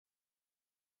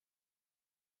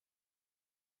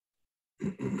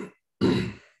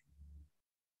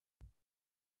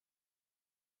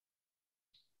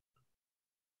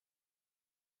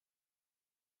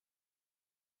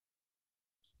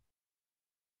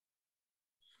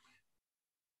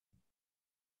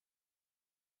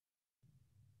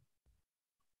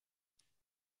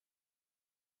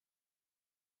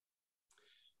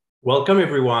Welcome,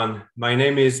 everyone. My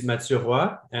name is Mathieu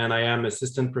Roy, and I am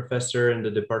assistant professor in the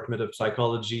Department of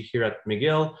Psychology here at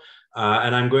McGill.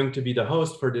 And I'm going to be the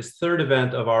host for this third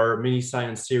event of our mini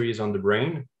science series on the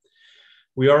brain.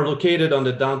 We are located on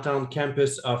the downtown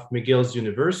campus of McGill's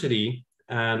University,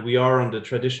 and we are on the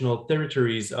traditional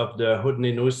territories of the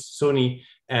Haudenosaunee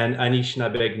and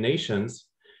Anishinaabeg nations.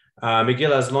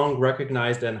 McGill has long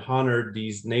recognized and honored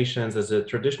these nations as the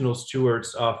traditional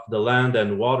stewards of the land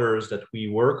and waters that we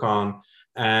work on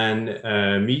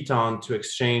and meet on to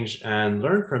exchange and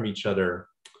learn from each other.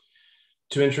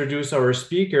 To introduce our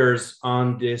speakers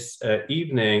on this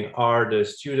evening are the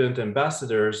student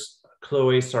ambassadors,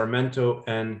 Chloe Sarmento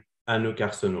and Anouk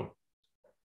Arsenault.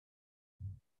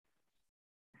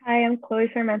 Hi, I'm Chloe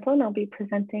Sarmento, and I'll be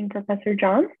presenting Professor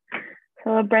Johns.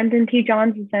 So Brendan T.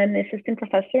 Johns is an assistant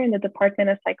professor in the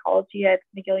Department of Psychology at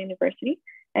McGill University,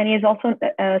 and he is also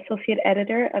an associate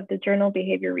editor of the journal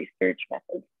Behavior Research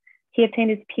Methods. He obtained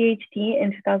his PhD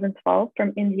in 2012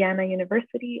 from Indiana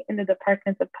University in the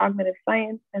Departments of Cognitive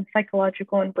Science and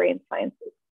Psychological and Brain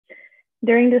Sciences.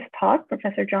 During this talk,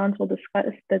 Professor Johns will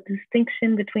discuss the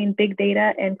distinction between big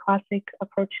data and classic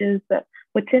approaches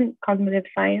within cognitive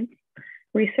science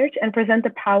research and present the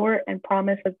power and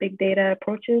promise of big data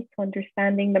approaches to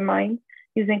understanding the mind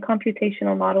using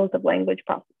computational models of language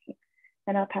processing.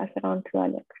 And I'll pass it on to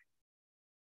Anouk.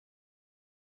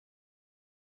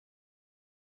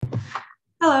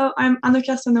 Hello, I'm Anouk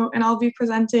Arsenault, and I'll be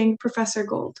presenting Professor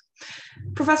Gold.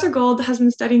 Professor Gold has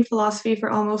been studying philosophy for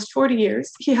almost 40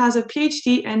 years. He has a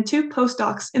PhD and 2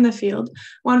 postdocs in the field,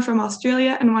 one from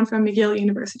Australia and one from McGill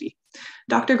University.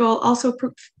 Dr. Gold also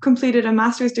completed a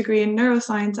master's degree in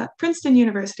neuroscience at Princeton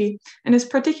University and is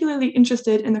particularly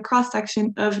interested in the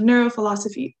cross-section of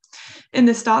neurophilosophy. In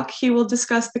this talk, he will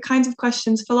discuss the kinds of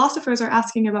questions philosophers are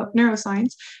asking about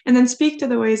neuroscience, and then speak to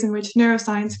the ways in which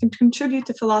neuroscience can contribute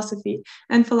to philosophy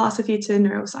and philosophy to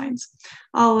neuroscience.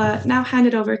 I'll now hand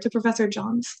it over to Professor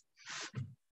Johns.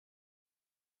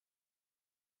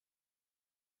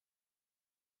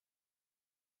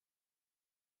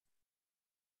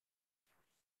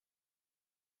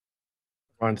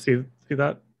 Want to see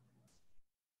that?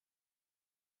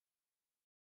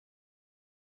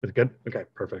 Is it good? Okay,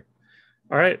 perfect.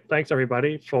 All right, thanks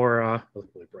everybody for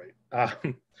really bright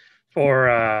for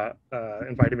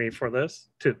inviting me for this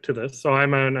to this. So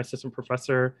I'm an assistant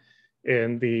professor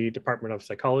in the Department of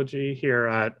Psychology here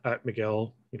at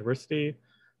McGill University.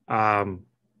 I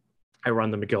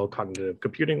run the McGill Cognitive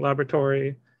Computing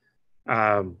Laboratory,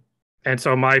 and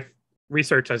so my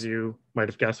research, as you might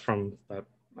have guessed from that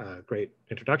great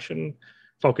introduction,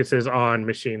 focuses on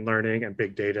machine learning and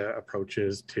big data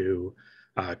approaches to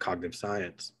cognitive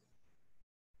science.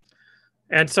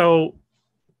 And so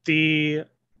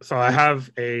I have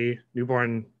a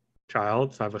newborn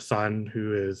child. So I have a son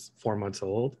who is 4 months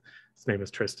old. His name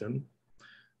is Tristan.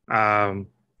 Although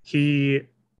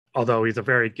he's a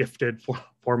very gifted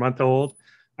 4-month-old,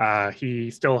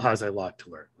 he still has a lot to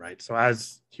learn, right? So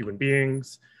as human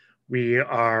beings, we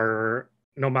are,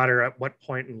 no matter at what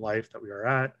point in life that we are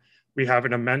at, we have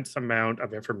an immense amount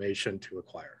of information to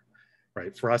acquire,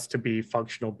 right? For us to be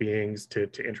functional beings, to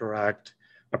interact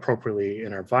appropriately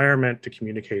in our environment, to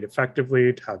communicate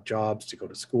effectively, to have jobs, to go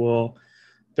to school,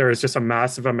 there is just a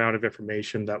massive amount of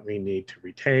information that we need to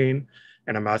retain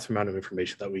and a massive amount of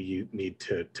information that we need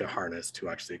to harness to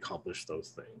actually accomplish those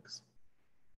things.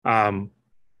 And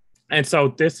so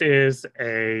this has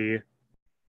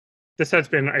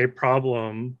been a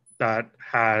problem that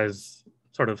has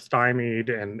sort of stymied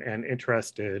and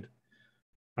interested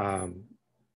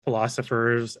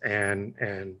philosophers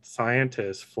and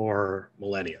scientists for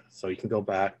millennia. So you can go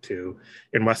back to,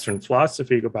 in Western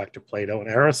philosophy, go back to Plato and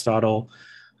Aristotle,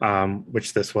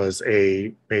 which this was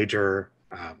a major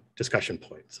discussion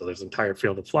point. So there's an entire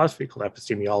field of philosophy called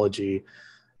epistemology,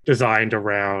 designed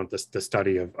around the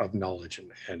study of knowledge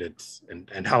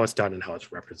and how it's done and how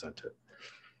it's represented.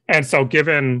 And so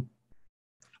given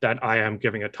that I am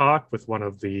giving a talk with one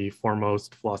of the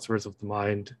foremost philosophers of the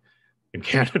mind in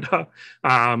Canada,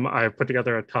 I put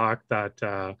together a talk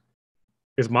that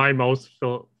is my most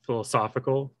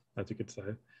philosophical, as you could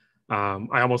say.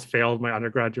 I almost failed my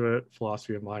undergraduate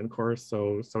philosophy of mind course,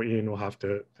 so Ian will have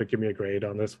to give me a grade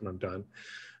on this when I'm done.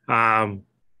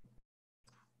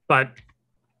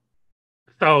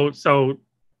 So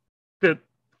the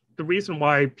reason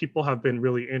why people have been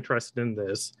really interested in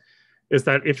this is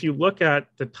that if you look at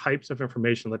the types of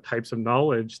information, the types of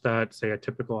knowledge that, say, a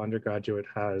typical undergraduate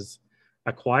has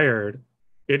acquired,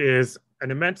 it is an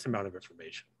immense amount of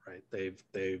information, right?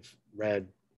 They've read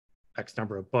X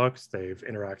number of books, they've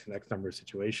interacted in X number of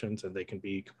situations, and they can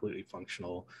be completely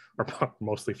functional or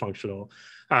mostly functional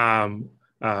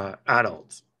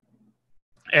adults.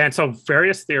 And so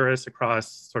various theorists across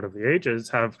sort of the ages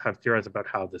have theorized about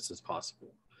how this is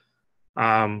possible.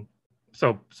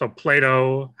 So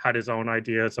Plato had his own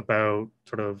ideas about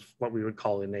sort of what we would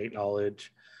call innate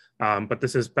knowledge, but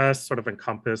this is best sort of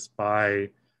encompassed by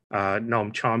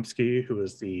Noam Chomsky, who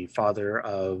is the father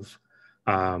of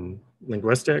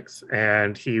linguistics,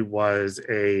 and he was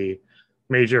a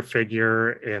major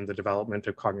figure in the development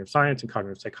of cognitive science and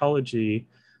cognitive psychology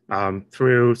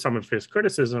through some of his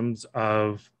criticisms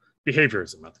of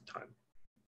behaviorism at the time.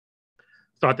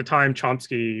 So at the time,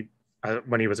 Chomsky,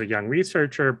 when he was a young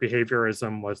researcher,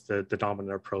 behaviorism was the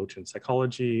dominant approach in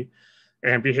psychology,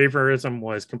 and behaviorism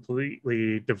was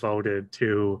completely devoted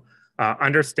to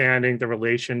understanding the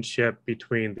relationship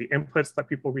between the inputs that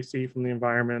people receive from the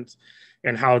environment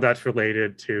and how that's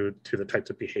related to the types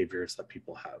of behaviors that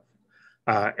people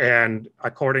have. And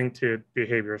according to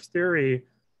behaviorist theory,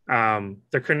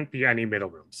 there couldn't be any middle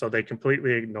room. So they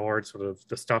completely ignored sort of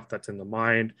the stuff that's in the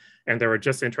mind, and they were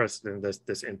just interested in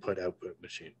this input-output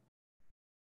machine.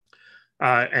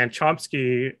 And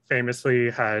Chomsky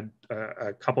famously had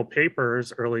a couple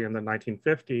papers early in the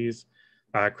 1950s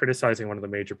criticizing one of the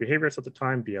major behaviorists at the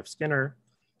time, B.F. Skinner.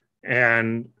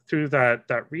 And through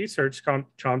that research,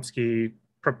 Chomsky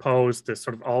proposed this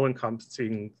sort of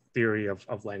all-encompassing theory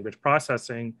of language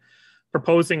processing,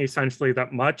 proposing essentially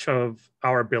that much of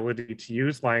our ability to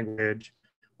use language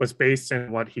was based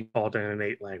in what he called an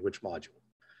innate language module.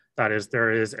 That is,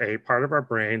 there is a part of our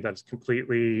brain that's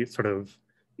completely sort of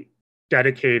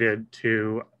dedicated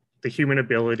to the human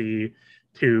ability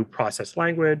to process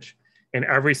language, and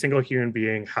every single human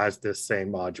being has this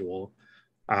same module.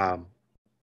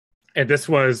 And this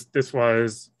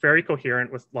was very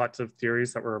coherent with lots of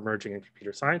theories that were emerging in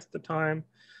computer science at the time.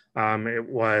 It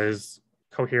was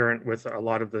coherent with a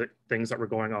lot of the things that were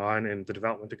going on in the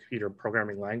development of computer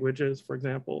programming languages, for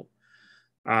example.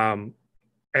 And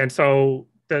so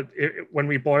when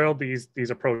we boiled these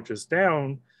approaches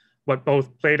down, what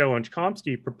both Plato and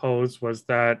Chomsky proposed was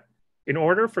that in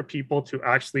order for people to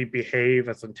actually behave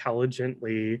as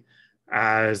intelligently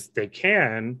as they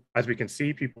can, as we can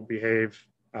see people behave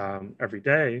every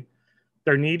day,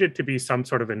 there needed to be some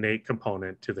sort of innate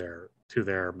component to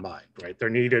their mind, right? There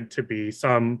needed to be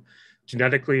some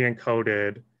genetically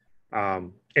encoded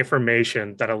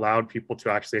information that allowed people to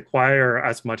actually acquire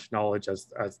as much knowledge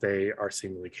as they are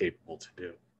seemingly capable to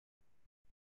do.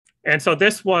 And so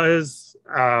this was,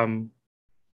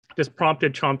 this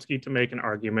prompted Chomsky to make an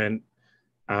argument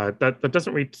that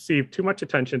doesn't receive too much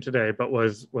attention today, but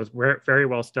was very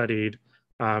well studied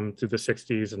through the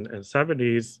 60s and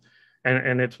 70s.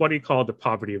 And it's what he called the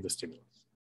poverty of the stimulus.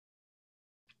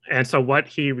 And so what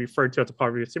he referred to as the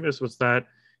poverty of the stimulus was that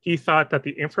he thought that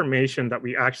the information that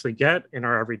we actually get in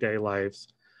our everyday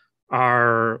lives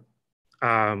are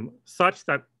such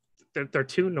that they're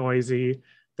too noisy,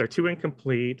 they're too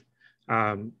incomplete,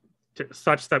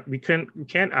 such that we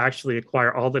can't actually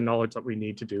acquire all the knowledge that we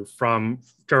need to do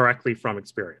directly from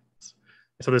experience.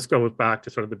 So this goes back to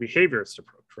sort of the behaviorist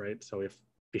approach, right? So if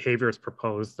behaviorists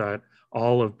propose that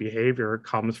all of behavior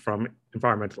comes from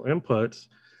environmental inputs,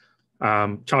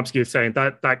 Chomsky is saying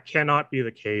that cannot be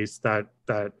the case, that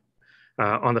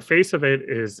on the face of it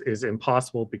is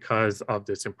impossible because of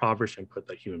this impoverished input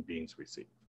that human beings receive.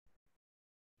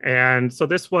 And so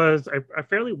this was a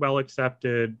fairly well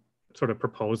accepted sort of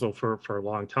proposal for a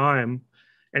long time.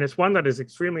 And it's one that is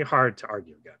extremely hard to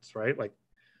argue against, right? Like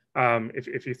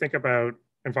if you think about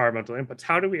environmental inputs,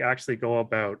 how do we actually go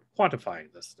about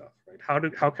quantifying this stuff,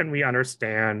 right? How can we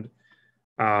understand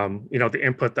the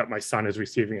input that my son is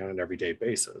receiving on an everyday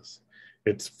basis?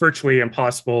 It's virtually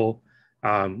impossible,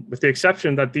 with the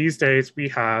exception that these days we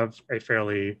have a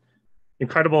fairly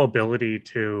incredible ability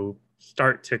to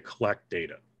start to collect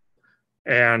data.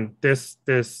 And this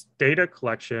data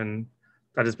collection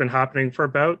that has been happening for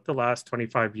about the last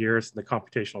 25 years in the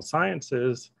computational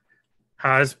sciences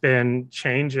has been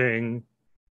changing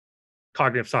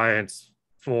cognitive science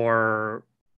for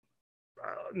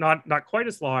not quite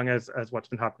as long as what's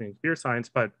been happening in computer science,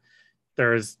 but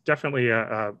there's definitely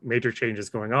a major changes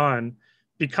going on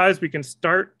because we can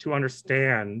start to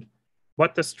understand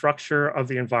what the structure of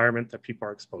the environment that people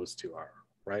are exposed to are,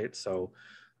 right? So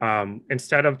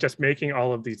instead of just making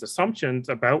all of these assumptions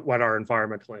about what our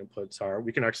environmental inputs are,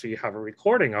 we can actually have a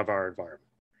recording of our environment,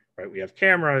 right? We have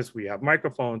cameras, we have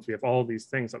microphones, we have all these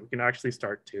things that we can actually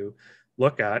start to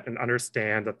look at and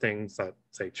understand the things that,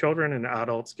 say, children and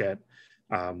adults get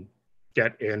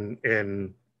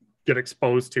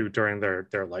exposed to during their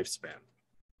lifespan.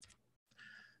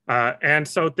 And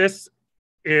so this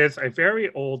is a very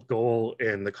old goal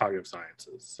in the cognitive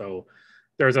sciences. So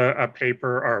there's a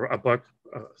paper or a book,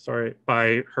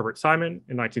 by Herbert Simon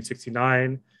in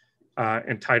 1969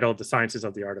 entitled The Sciences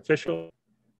of the Artificial.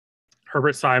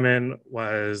 Herbert Simon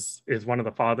is one of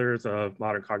the fathers of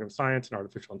modern cognitive science and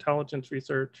artificial intelligence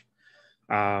research.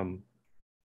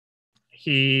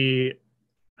 He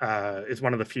is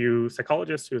one of the few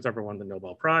psychologists who has ever won the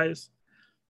Nobel Prize.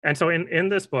 And so in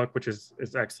this book, which is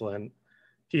excellent,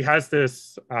 he has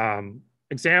this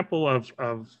example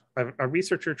of a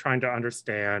researcher trying to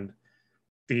understand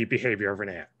the behavior of an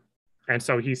ant. And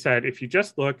so he said, if you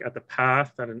just look at the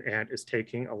path that an ant is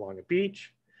taking along a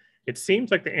beach, it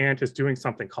seems like the ant is doing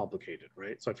something complicated,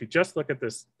 right? So if you just look at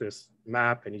this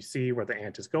map and you see where the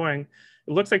ant is going,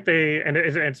 it looks like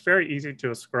it's very easy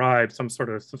to ascribe some sort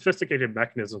of sophisticated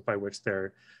mechanisms by which they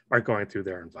are going through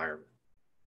their environment.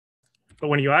 But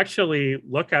when you actually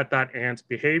look at that ant's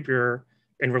behavior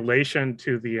in relation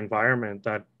to the environment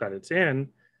that it's in,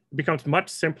 it becomes much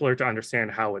simpler to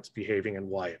understand how it's behaving and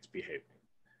why it's behaving.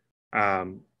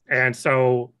 And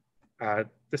so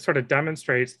this sort of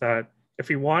demonstrates that if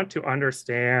we want to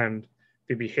understand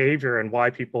the behavior and why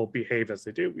people behave as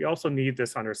they do, we also need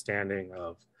this understanding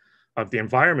of the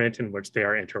environment in which they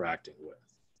are interacting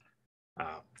with.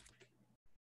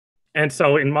 And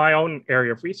so in my own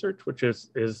area of research, which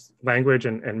is language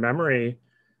and memory,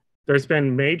 there's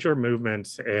been major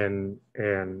movements in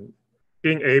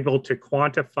being able to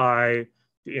quantify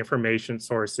the information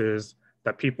sources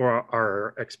that people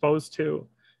are exposed to,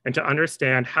 and to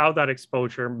understand how that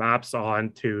exposure maps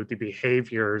on to the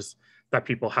behaviors that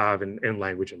people have in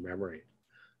language and memory.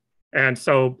 And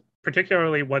so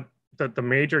particularly what the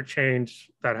major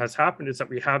change that has happened is that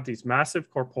we have these massive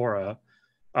corpora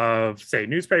of, say,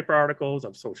 newspaper articles,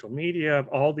 of social media, of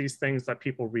all these things that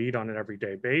people read on an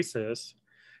everyday basis.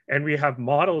 And we have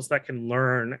models that can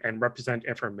learn and represent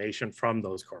information from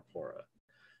those corpora.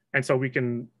 And so we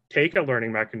can take a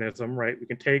learning mechanism, right? We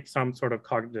can take some sort of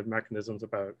cognitive mechanisms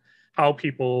about how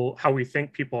we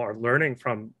think people are learning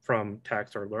from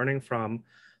text or learning from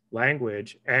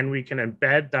language, and we can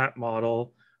embed that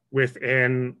model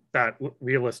within that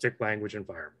realistic language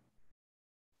environment.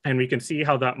 And we can see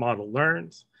how that model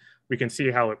learns. We can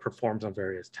see how it performs on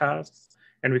various tasks,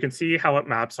 and we can see how it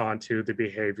maps onto the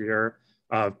behavior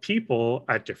of people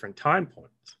at different time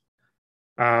points.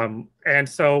 And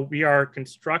so we are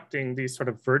constructing these sort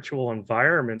of virtual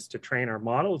environments to train our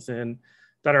models in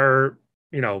that are,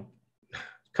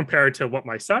 compared to what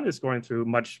my son is going through,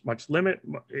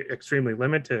 extremely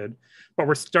limited. But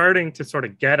we're starting to sort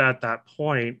of get at that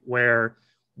point where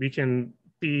we can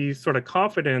be sort of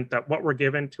confident that what we're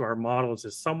given to our models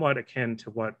is somewhat akin to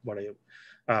what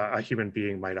a human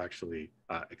being might actually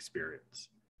experience.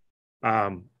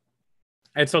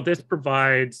 And so this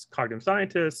provides cognitive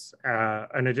scientists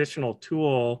an additional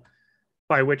tool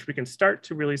by which we can start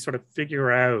to really sort of figure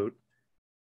out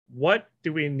what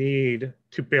do we need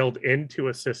to build into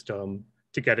a system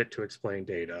to get it to explain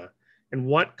data, and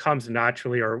what comes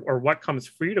naturally or what comes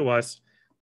free to us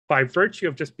by virtue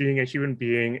of just being a human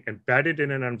being embedded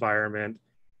in an environment,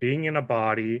 being in a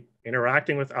body,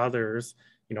 interacting with others,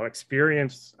 getting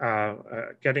experience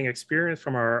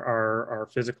from our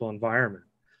physical environment.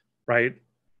 Right?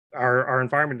 Our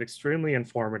environment is extremely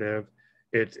informative.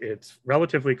 It's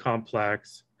relatively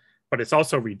complex, but it's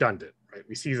also redundant, right?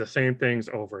 We see the same things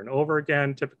over and over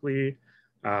again. Typically,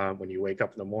 when you wake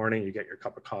up in the morning, you get your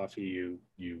cup of coffee,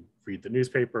 you read the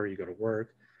newspaper, you go to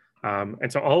work.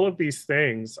 And so all of these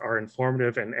things are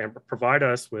informative and provide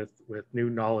us with new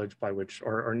knowledge by which,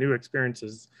 or new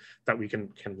experiences that we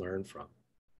can learn from.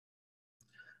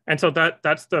 And so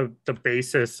that's the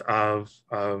basis of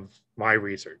my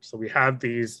research. So we have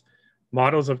these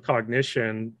models of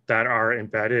cognition that are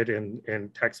embedded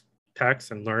in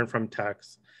text and learn from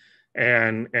text,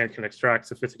 and can extract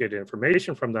sophisticated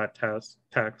information from that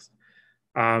text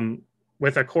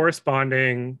with a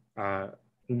corresponding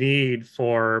need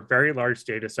for very large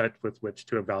data sets with which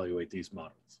to evaluate these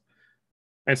models.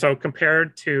 And so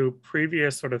compared to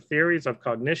previous sort of theories of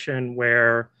cognition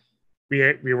where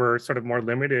we were sort of more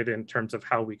limited in terms of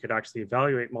how we could actually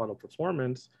evaluate model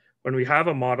performance, when we have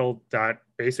a model that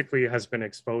basically has been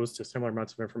exposed to similar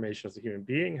amounts of information as a human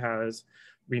being has,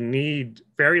 we need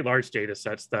very large data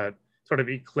sets that sort of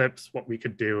eclipse what we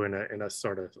could do in a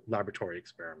sort of laboratory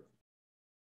experiment.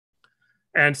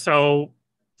 And so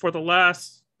for the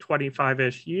last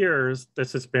 25-ish years,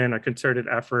 this has been a concerted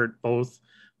effort both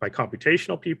by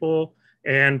computational people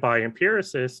and by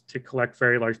empiricists to collect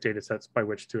very large data sets by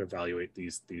which to evaluate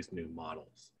these new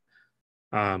models.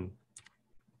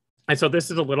 And so this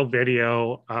is a little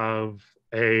video of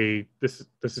this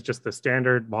is just the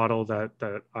standard model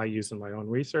that I use in my own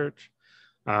research.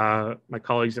 My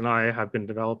colleagues and I have been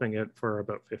developing it for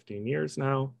about 15 years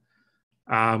now.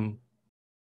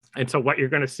 And so what you're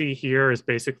going to see here is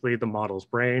basically the model's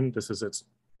brain. This is its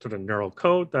sort of neural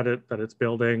code that it's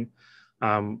building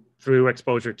through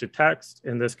exposure to text.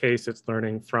 In this case, it's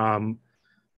learning from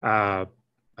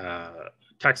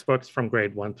textbooks from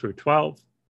grade 1 through 12.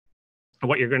 And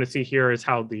what you're going to see here is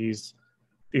how these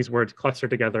words cluster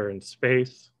together in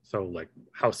space. So like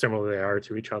how similar they are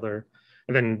to each other.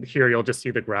 And then here you'll just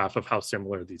see the graph of how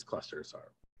similar these clusters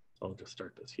are. So I'll just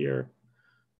start this here.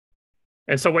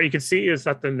 And so what you can see is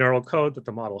that the neural code that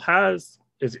the model has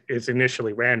is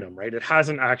initially random, right? It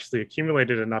hasn't actually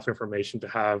accumulated enough information to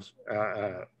have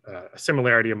a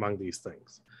similarity among these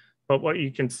things. But what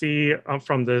you can see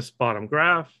from this bottom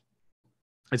graph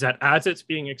is that as it's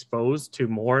being exposed to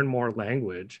more and more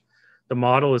language, the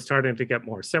model is starting to get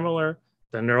more similar.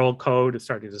 The neural code is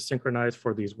starting to synchronize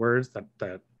for these words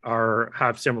that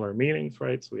have similar meanings,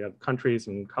 right? So we have countries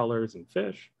and colors and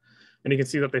fish. And you can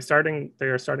see that they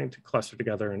are starting to cluster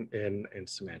together in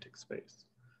semantic space.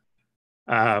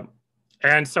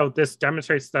 And so this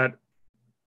demonstrates that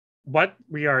what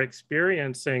we are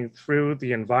experiencing through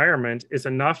the environment is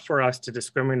enough for us to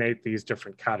discriminate these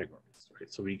different categories,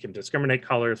 right? So we can discriminate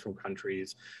colors from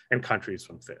countries and countries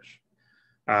from fish.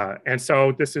 And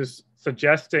so this is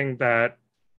suggesting that,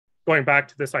 going back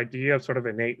to this idea of sort of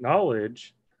innate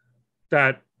knowledge,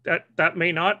 that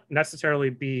may not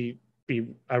necessarily be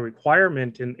a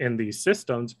requirement in these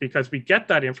systems, because we get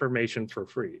that information for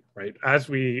free, right? As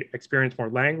we experience more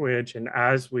language and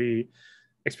as we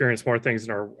experience more things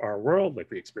in our world, like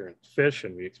we experience fish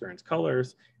and we experience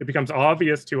colors, it becomes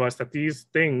obvious to us that these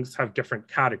things have different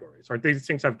categories, or these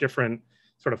things have different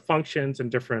sort of functions and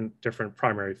different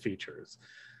primary features.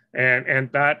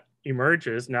 And that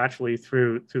emerges naturally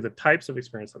through the types of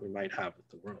experience that we might have with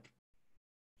the world.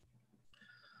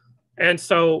 And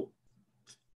so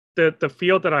the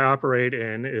field that I operate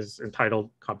in is entitled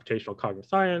computational cognitive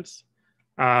science.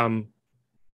 And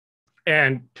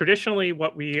traditionally,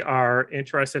 what we are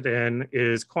interested in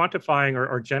is quantifying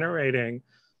or generating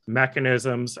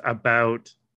mechanisms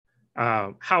about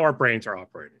how our brains are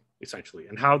operating, essentially,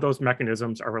 and how those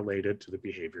mechanisms are related to the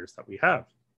behaviors that we have.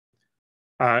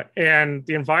 And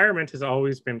the environment has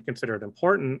always been considered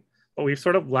important, but we've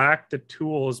sort of lacked the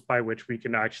tools by which we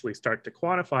can actually start to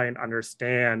quantify and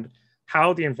understand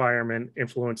how the environment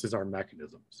influences our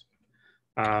mechanisms.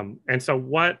 And so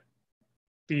what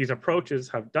these approaches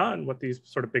have done, what these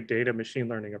sort of big data machine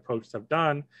learning approaches have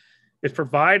done, is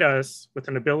provide us with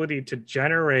an ability to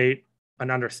generate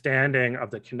an understanding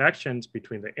of the connections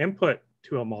between the input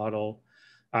to a model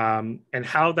and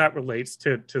how that relates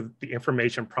to the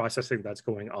information processing that's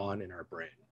going on in our brain.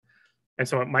 And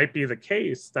so it might be the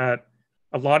case that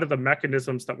a lot of the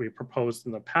mechanisms that we proposed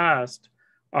in the past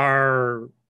are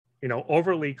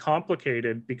overly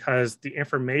complicated because the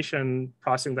information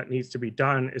processing that needs to be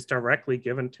done is directly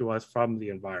given to us from the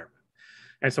environment.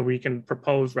 And so we can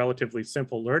propose relatively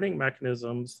simple learning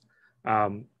mechanisms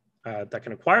that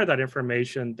can acquire that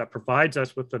information that provides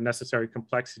us with the necessary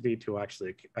complexity to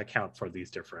actually account for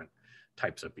these different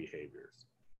types of behaviors.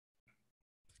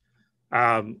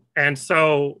 And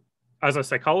so as a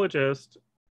psychologist,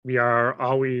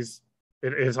 it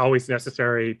is always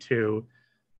necessary to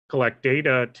collect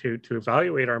data to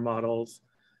evaluate our models.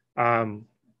 And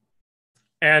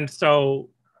so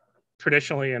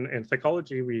traditionally in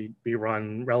psychology, we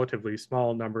run relatively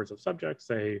small numbers of subjects,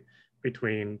 say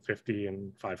between 50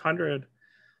 and 500.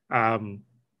 But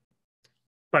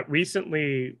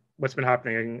recently, what's been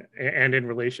happening, and in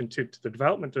relation to the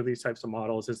development of these types of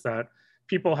models, is that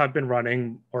people have been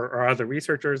running, or other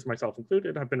researchers, myself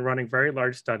included, have been running very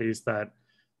large studies that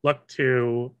look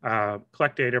to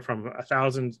collect data from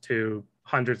 1,000 to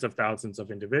hundreds of thousands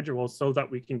of individuals so that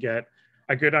we can get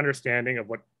a good understanding of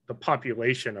what the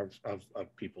population of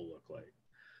people look like.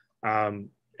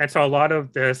 And so a lot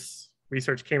of this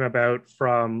research came about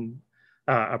from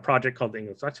a project called the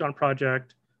English Lexicon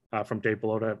Project from Dave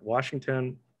Belota at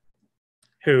Washington,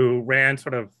 who ran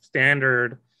sort of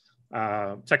standard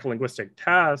psycholinguistic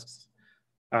tasks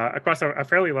across a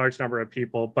fairly large number of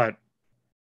people, but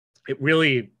it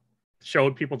really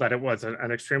showed people that it was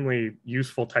an extremely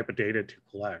useful type of data to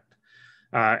collect.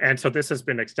 And so this has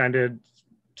been extended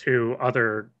to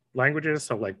other languages.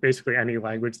 So like basically any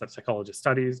language that psychologists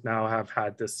studies now have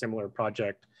had this similar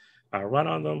project run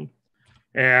on them.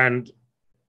 And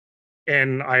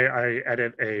I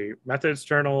edit a methods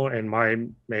journal, and my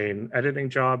main editing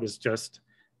job is just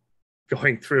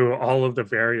going through all of the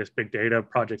various big data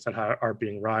projects that are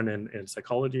being run in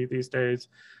psychology these days.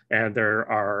 And there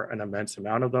are an immense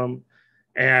amount of them.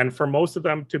 And for most of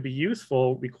them to be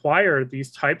useful, require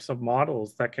these types of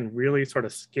models that can really sort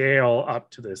of scale up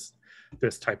to this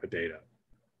type of data.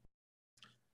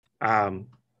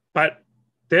 But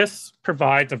this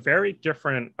provides a very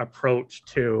different approach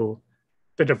to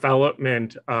the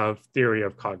development of theory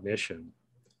of cognition.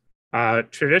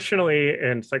 Traditionally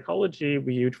in psychology,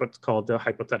 we use what's called the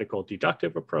hypothetical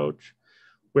deductive approach,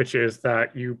 which is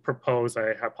that you propose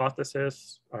a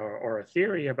hypothesis or a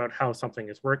theory about how something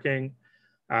is working.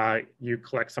 You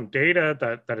collect some data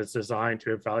that is designed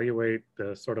to evaluate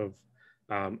the sort of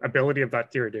ability of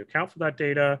that theory to account for that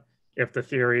data. If the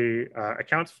theory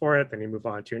accounts for it, then you move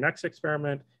on to your next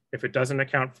experiment. If it doesn't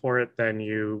account for it, then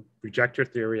you reject your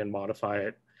theory and modify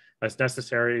it as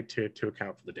necessary to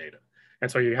account for the data. And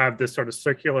so you have this sort of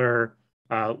circular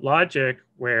logic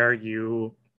where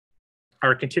you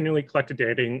are continually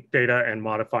collecting data and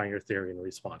modifying your theory in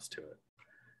response to it.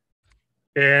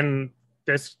 In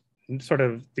this sort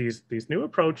of these new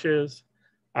approaches,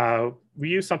 we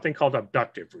use something called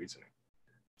abductive reasoning.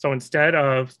 So instead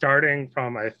of starting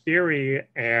from a theory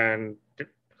and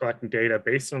collecting data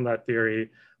based on that theory,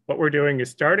 what we're doing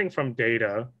is starting from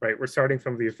data, right? We're starting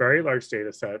from these very large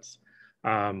data sets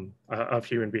of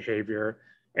human behavior.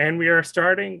 And we are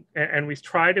starting, and we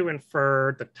try to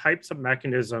infer the types of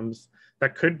mechanisms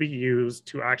that could be used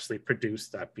to actually produce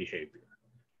that behavior,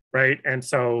 right? And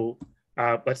so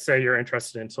let's say you're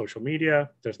interested in social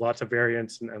media. There's lots of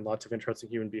variants and lots of interesting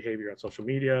human behavior on social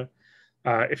media.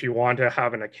 If you want to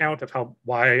have an account of how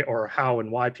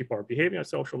and why people are behaving on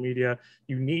social media,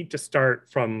 you need to start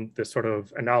from this sort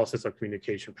of analysis of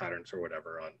communication patterns or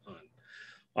whatever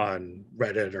on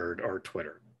Reddit or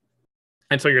Twitter.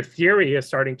 And so your theory is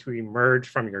starting to emerge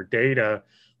from your data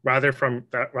rather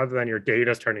than your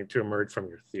data starting to emerge from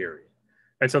your theory.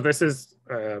 And so this is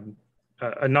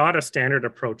not a standard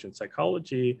approach in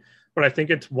psychology, but I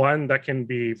think it's one that can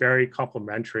be very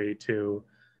complementary to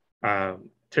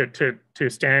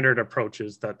standard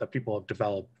approaches that people have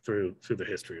developed through the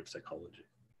history of psychology.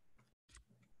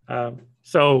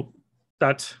 So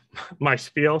that's my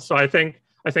spiel. So I think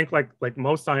like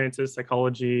most sciences,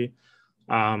 psychology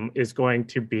is going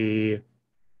to be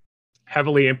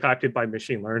heavily impacted by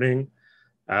machine learning.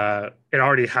 It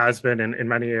already has been in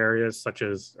many areas, such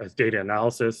as data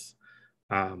analysis.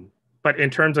 But in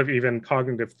terms of even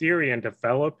cognitive theory and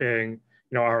developing,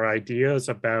 our ideas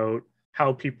about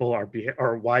how people are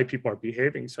or why people are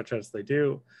behaving such as they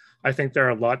do, I think there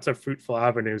are lots of fruitful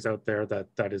avenues out there that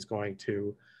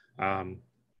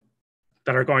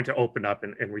are going to open up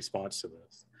in response to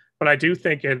this. But I do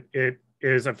think it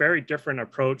is a very different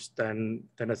approach than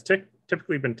has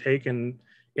typically been taken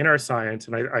in our science,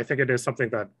 and I think it is something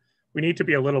that we need to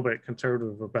be a little bit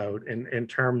conservative about in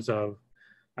terms of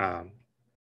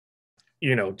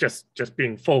just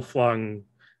being full flung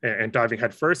and diving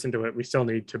headfirst into it. We still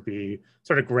need to be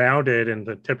sort of grounded in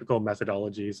the typical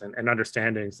methodologies and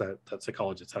understandings that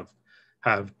psychologists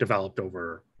have developed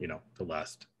over the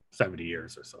last 70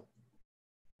 years or so.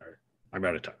 All right, I'm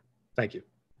out of time. Thank you.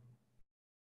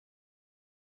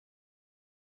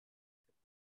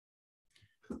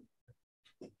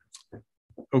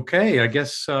 Okay, I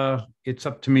guess it's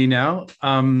up to me now.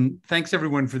 Thanks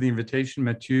everyone for the invitation.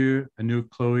 Mathieu,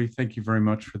 Anouk, Chloe, thank you very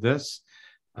much for this.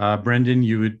 Brendan,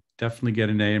 you would definitely get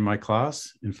an A in my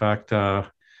class. In fact, I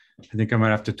think I might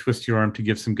have to twist your arm to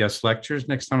give some guest lectures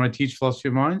next time I teach philosophy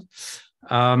of mind.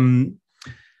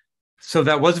 So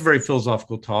that was a very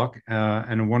philosophical talk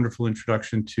and a wonderful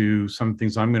introduction to some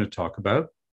things I'm going to talk about.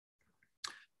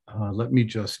 Let me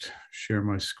just share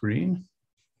my screen.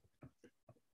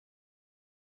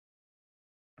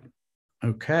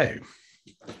 Okay,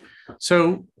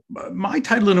 so my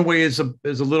title in a way is a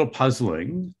little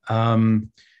puzzling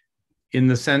in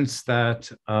the sense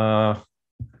that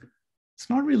it's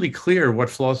not really clear what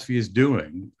philosophy is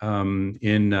doing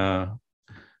in a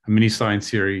mini science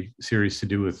series to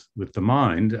do with the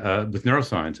mind, with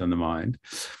neuroscience and the mind.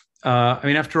 I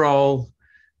mean, after all,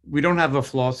 we don't have a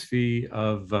philosophy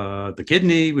of the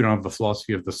kidney, we don't have a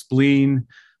philosophy of the spleen.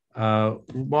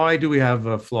 Why do we have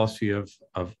a philosophy of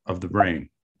the brain?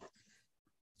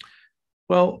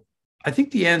 Well, I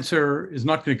think the answer is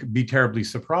not going to be terribly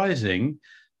surprising.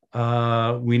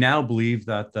 We now believe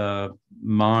that the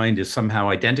mind is somehow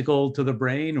identical to the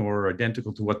brain or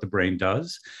identical to what the brain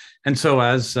does. And so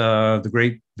as the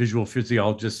great visual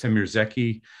physiologist Semir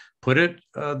Zeki put it,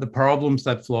 the problems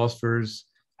that philosophers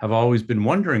have always been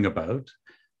wondering about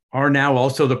are now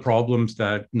also the problems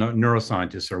that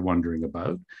neuroscientists are wondering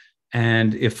about.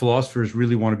 And if philosophers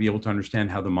really want to be able to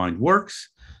understand how the mind works,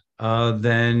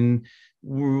 then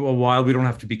while we don't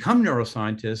have to become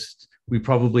neuroscientists, we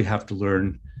probably have to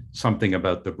learn something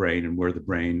about the brain and where the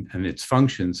brain and its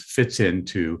functions fits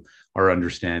into our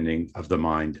understanding of the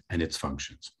mind and its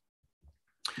functions.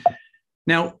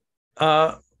 Now,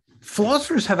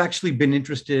 philosophers have actually been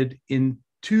interested in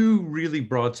two really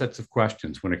broad sets of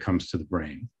questions when it comes to the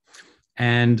brain.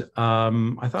 And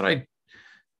I thought I'd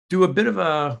do a bit of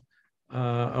a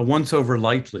once-over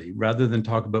lightly, rather than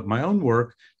talk about my own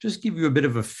work, just give you a bit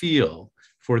of a feel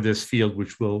for this field,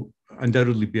 which will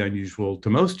undoubtedly be unusual to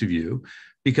most of you,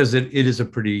 because it is a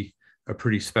pretty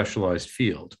specialized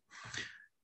field.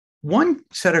 One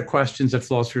set of questions that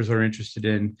philosophers are interested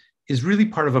in is really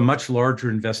part of a much larger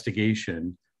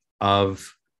investigation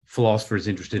of philosophers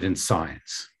interested in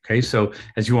science. Okay, so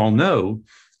as you all know,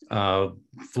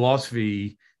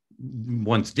 philosophy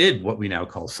once did what we now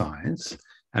call science,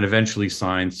 and eventually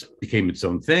science became its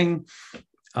own thing.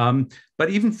 But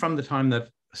even from the time that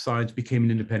science became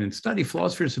an independent study,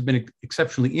 philosophers have been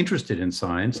exceptionally interested in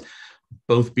science,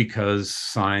 both because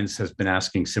science has been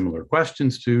asking similar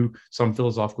questions to some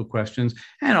philosophical questions,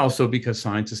 and also because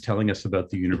science is telling us about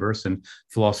the universe and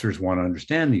philosophers want to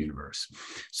understand the universe.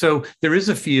 So there is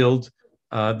a field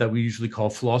that we usually call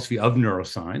philosophy of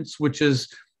neuroscience, which is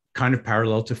kind of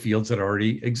parallel to fields that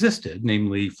already existed,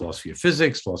 namely philosophy of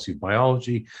physics, philosophy of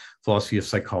biology, philosophy of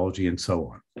psychology, and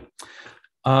so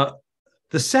on.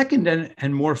 The second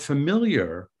and more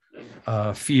familiar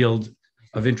field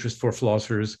of interest for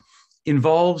philosophers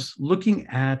involves looking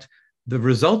at the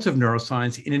results of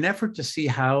neuroscience in an effort to see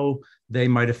how they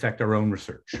might affect our own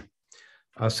research.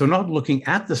 So not looking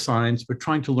at the science, but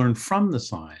trying to learn from the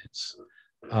science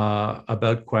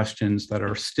about questions that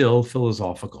are still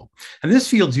philosophical. And this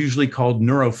field's usually called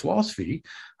neurophilosophy,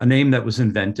 a name that was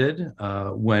invented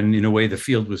when, in a way, the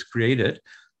field was created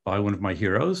by one of my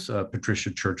heroes, Patricia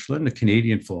Churchland, a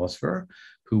Canadian philosopher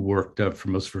who worked for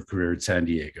most of her career at San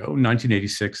Diego. In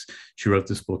 1986, she wrote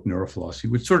this book, Neurophilosophy,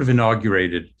 which sort of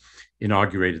inaugurated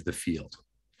the field.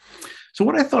 So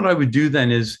what I thought I would do then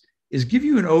is give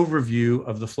you an overview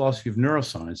of the philosophy of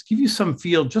neuroscience, give you some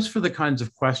feel just for the kinds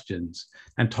of questions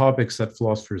and topics that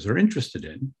philosophers are interested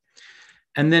in,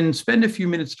 and then spend a few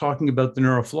minutes talking about the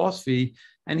neurophilosophy.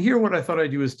 And here what I thought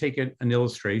I'd do is take an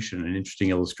illustration, an interesting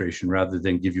illustration, rather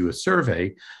than give you a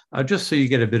survey, just so you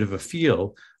get a bit of a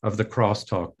feel of the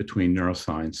crosstalk between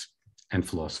neuroscience and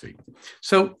philosophy.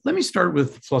 So let me start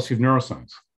with philosophy of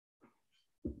neuroscience.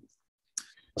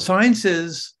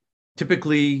 Sciences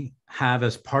typically have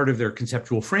as part of their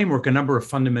conceptual framework a number of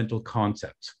fundamental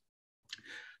concepts,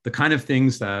 the kind of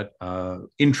things that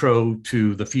intro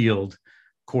to the field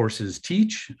courses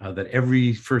teach, that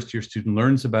every first-year student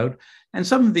learns about. And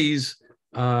some of these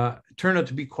turn out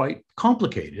to be quite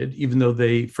complicated, even though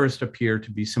they first appear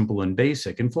to be simple and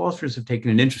basic. And philosophers have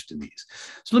taken an interest in these.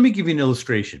 So let me give you an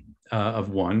illustration of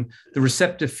one, the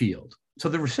receptive field. So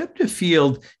the receptive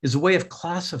field is a way of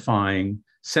classifying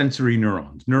sensory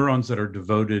neurons, neurons that are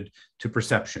devoted to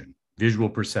perception, visual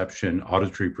perception,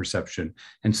 auditory perception,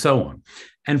 and so on.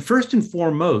 And first and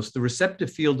foremost, the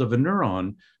receptive field of a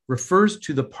neuron refers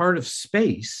to the part of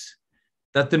space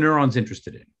that the neuron's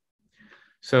interested in.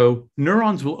 So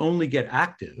neurons will only get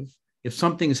active if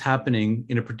something is happening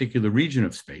in a particular region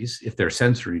of space, if they're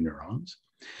sensory neurons.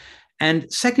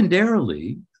 And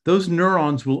secondarily, those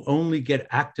neurons will only get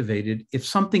activated if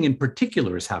something in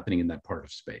particular is happening in that part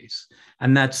of space.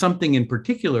 And that something in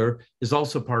particular is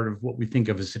also part of what we think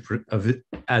of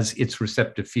as its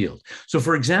receptive field. So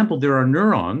for example, there are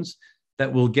neurons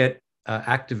that will get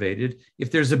activated if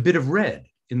there's a bit of red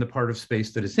in the part of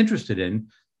space that it's interested in,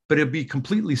 but it'll be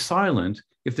completely silent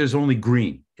if there's only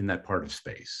green in that part of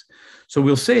space. So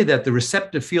we'll say that the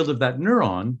receptive field of that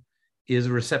neuron is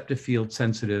a receptive field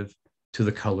sensitive to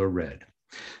the color red.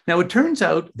 Now, it turns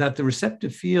out that the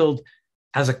receptive field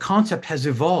as a concept has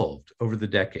evolved over the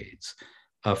decades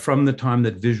from the time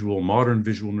that modern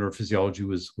visual neurophysiology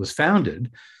was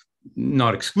founded,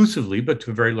 not exclusively, but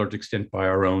to a very large extent by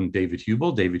our own David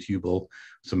Hubel. David Hubel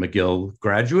is a McGill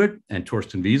graduate, and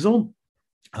Torsten Wiesel,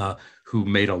 who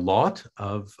made a lot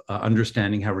of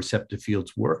understanding how receptive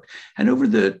fields work. And over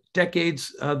the decades,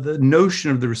 the notion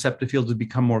of the receptive fields has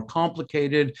become more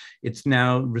complicated.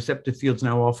 Receptive fields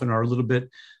now often are a little bit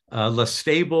less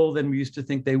stable than we used to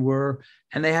think they were.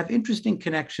 And they have interesting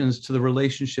connections to the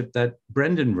relationship that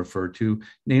Brendan referred to,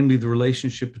 namely the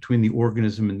relationship between the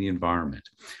organism and the environment.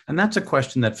 And that's a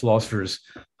question that philosophers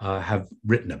have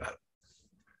written about.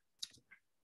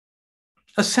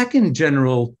 A second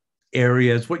general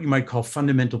area is what you might call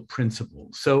fundamental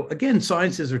principles. So again,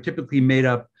 sciences are typically made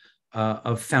up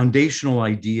of foundational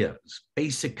ideas,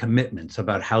 basic commitments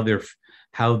about how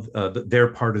their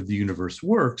part of the universe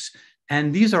works.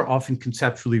 And these are often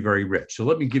conceptually very rich. So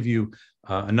let me give you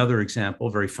another example,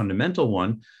 a very fundamental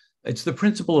one. It's the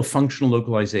principle of functional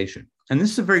localization. And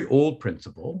this is a very old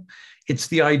principle. It's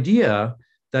the idea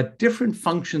that different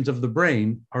functions of the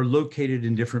brain are located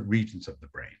in different regions of the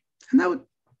brain. And that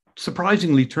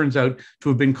surprisingly turns out to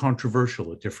have been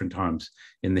controversial at different times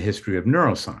in the history of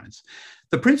neuroscience.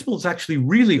 The principle is actually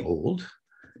really old.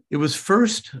 It was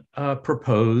first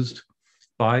proposed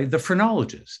by the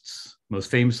phrenologists,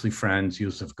 most famously Franz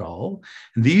Josef Gall.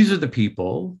 And these are the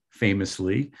people,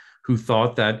 famously, who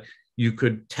thought that you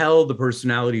could tell the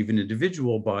personality of an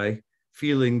individual by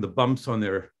feeling the bumps on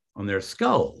their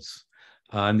skulls.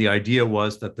 And the idea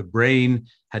was that the brain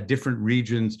had different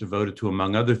regions devoted to,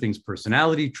 among other things,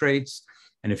 personality traits.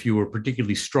 And if you were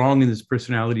particularly strong in this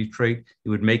personality trait, it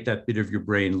would make that bit of your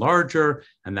brain larger,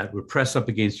 and that would press up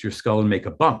against your skull and make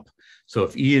a bump. So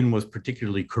if Ian was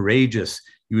particularly courageous,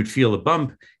 you would feel a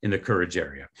bump in the courage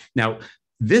area. Now,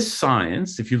 this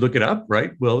science, if you look it up,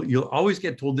 right, well, you'll always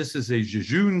get told this is a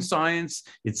jejune science,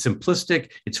 it's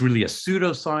simplistic, it's really a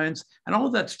pseudoscience, and all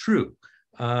of that's true.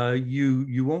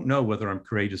 You won't know whether I'm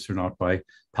courageous or not by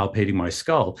palpating my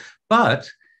skull. But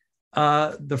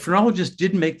the phrenologist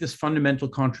did make this fundamental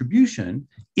contribution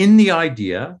in the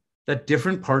idea that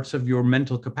different parts of your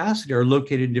mental capacity are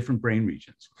located in different brain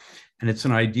regions. And it's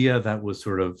an idea that was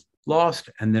sort of lost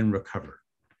and then recovered.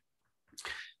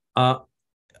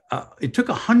 It took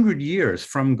 100 years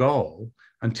from Gall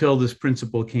until this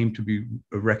principle came to be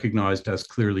recognized as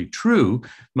clearly true,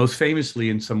 most famously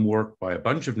in some work by a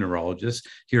bunch of neurologists.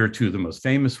 Here are two of the most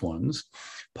famous ones.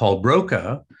 Paul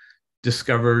Broca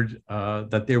discovered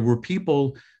that there were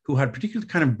people who had particular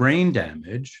kind of brain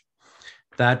damage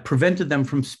that prevented them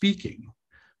from speaking,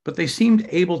 but they seemed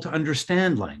able to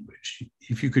understand language.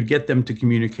 If you could get them to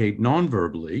communicate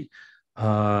non-verbally,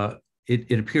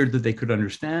 it appeared that they could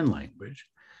understand language.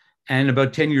 And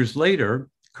about 10 years later,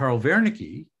 Carl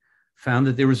Wernicke found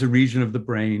that there was a region of the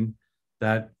brain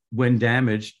that, when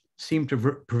damaged, seemed to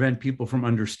prevent people from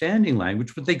understanding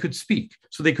language, but they could speak.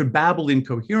 So they could babble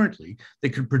incoherently. They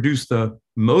could produce the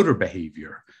motor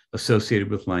behavior associated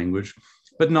with language,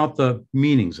 but not the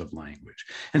meanings of language.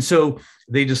 And so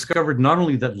they discovered not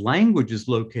only that language is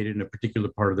located in a particular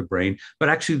part of the brain, but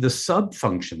actually the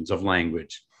subfunctions of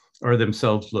language are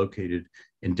themselves located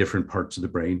in different parts of the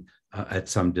brain at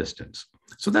some distance.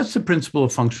 So that's the principle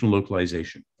of functional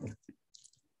localization.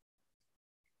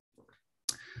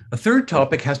 A third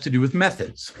topic has to do with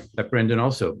methods that Brendan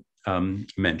also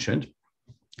mentioned.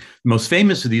 The most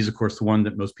famous of these, of course, the one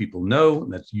that most people know,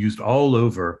 and that's used all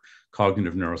over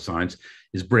cognitive neuroscience,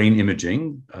 is brain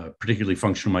imaging, particularly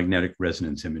functional magnetic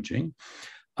resonance imaging.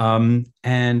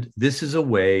 And this is a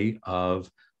way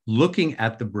of looking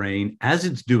at the brain as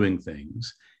it's doing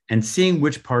things and seeing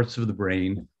which parts of the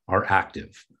brain are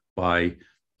active by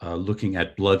looking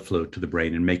at blood flow to the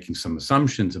brain and making some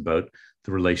assumptions about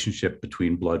the relationship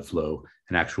between blood flow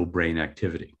and actual brain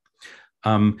activity.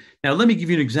 Now, let me give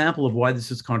you an example of why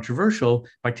this is controversial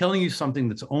by telling you something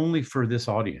that's only for this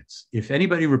audience. If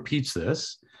anybody repeats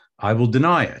this, I will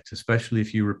deny it, especially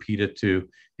if you repeat it to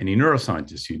any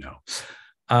neuroscientists you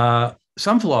know.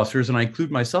 Some philosophers, and I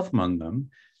include myself among them,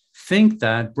 think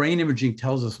that brain imaging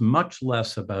tells us much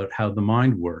less about how the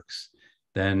mind works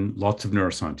than lots of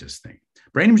neuroscientists think.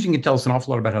 Brain imaging can tell us an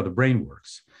awful lot about how the brain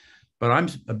works, but I'm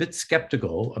a bit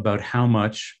skeptical about how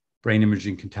much brain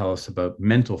imaging can tell us about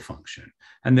mental function.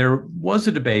 And there was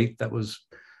a debate that was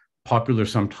popular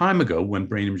some time ago when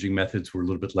brain imaging methods were a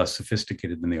little bit less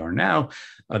sophisticated than they are now,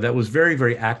 that was very,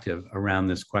 very active around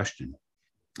this question.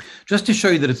 Just to show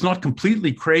you that it's not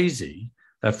completely crazy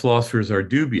that philosophers are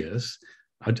dubious,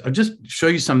 I'll just show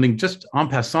you something just en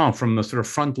passant from the sort of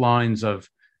front lines of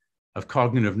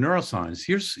cognitive neuroscience.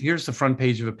 Here's the front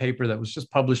page of a paper that was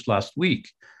just published last week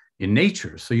in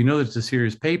Nature. So you know that it's a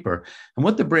serious paper. And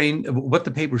what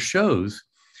the paper shows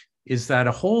is that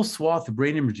a whole swath of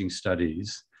brain imaging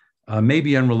studies may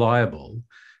be unreliable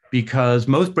because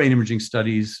most brain imaging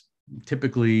studies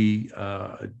typically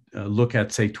look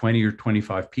at, say, 20 or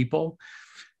 25 people.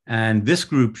 And this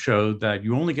group showed that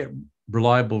you only get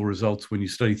reliable results when you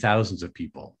study thousands of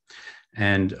people.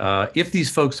 And if these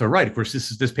folks are right, of course,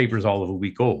 this paper is all of a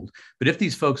week old, but if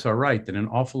these folks are right, then an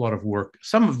awful lot of work,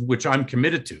 some of which I'm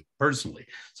committed to personally.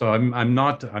 So I'm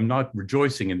not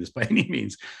rejoicing in this by any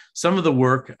means. Some of the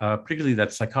work, particularly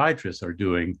that psychiatrists are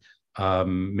doing,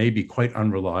 may be quite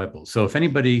unreliable. So if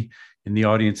anybody in the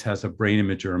audience has a brain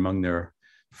imager among their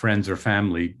friends or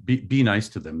family, be nice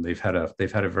to them. They've had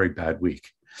a very bad week.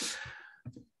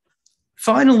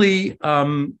 Finally,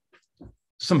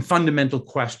 some fundamental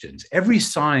questions. Every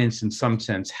science, in some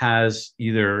sense, has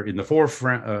either in the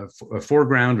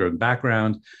foreground or in the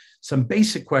background some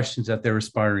basic questions that they're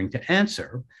aspiring to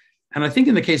answer. And I think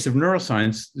in the case of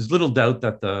neuroscience, there's little doubt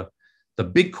that the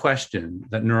big question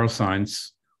that neuroscience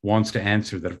wants to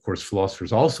answer, that of course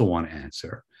philosophers also want to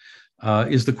answer,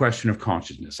 is the question of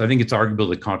consciousness. I think it's arguable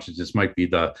that consciousness might be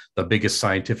the biggest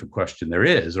scientific question there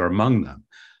is, or among them.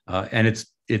 And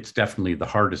it's definitely the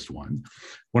hardest one.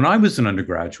 When I was an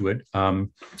undergraduate,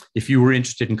 if you were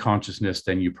interested in consciousness,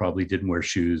 then you probably didn't wear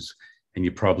shoes and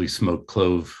you probably smoked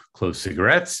clove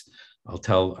cigarettes. I'll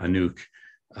tell Anouk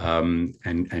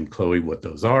and Chloe what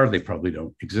those are. They probably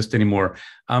don't exist anymore.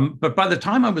 But by the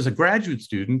time I was a graduate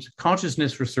student,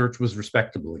 consciousness research was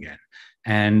respectable again.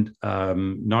 And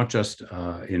not just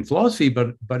in philosophy,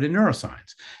 but in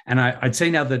neuroscience. And I'd say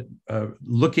now that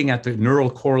looking at the neural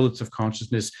correlates of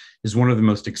consciousness is one of the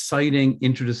most exciting,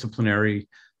 interdisciplinary,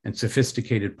 and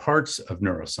sophisticated parts of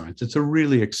neuroscience. It's a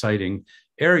really exciting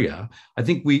area. I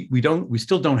think we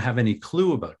still don't have any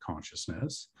clue about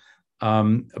consciousness,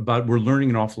 but we're learning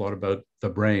an awful lot about the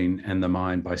brain and the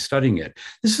mind by studying it.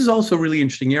 This is also a really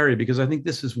interesting area because I think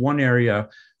this is one area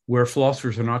where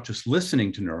philosophers are not just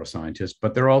listening to neuroscientists,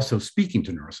 but they're also speaking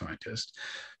to neuroscientists,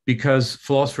 because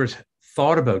philosophers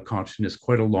thought about consciousness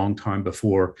quite a long time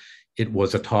before it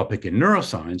was a topic in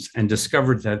neuroscience, and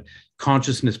discovered that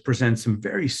consciousness presents some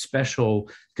very special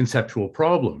conceptual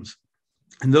problems.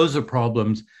 And those are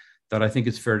problems that I think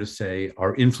it's fair to say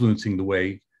are influencing the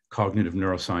way cognitive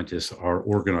neuroscientists are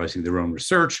organizing their own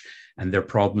research, and they're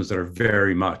problems that are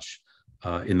very much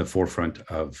in the forefront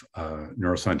of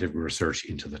neuroscientific research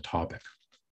into the topic.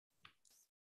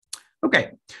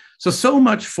 Okay, so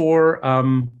much for a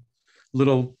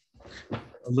little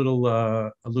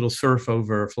surf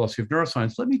over philosophy of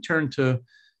neuroscience. Let me turn to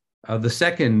the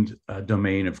second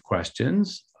domain of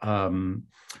questions,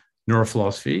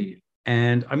 neurophilosophy,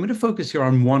 and I'm going to focus here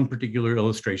on one particular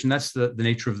illustration. That's the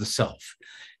nature of the self.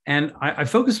 And I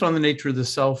focused on the nature of the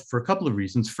self for a couple of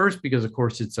reasons. First, because of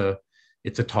course it's a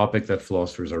topic that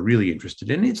philosophers are really interested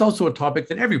in. It's also a topic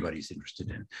that everybody's interested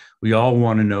in. We all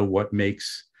want to know what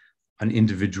makes an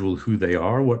individual who they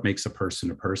are, what makes a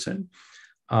person a person.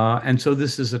 And so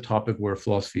this is a topic where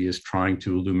philosophy is trying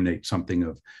to illuminate something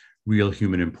of real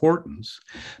human importance.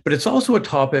 But it's also a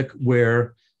topic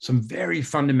where some very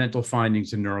fundamental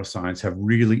findings in neuroscience have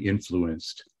really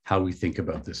influenced how we think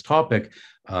about this topic.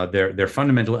 They're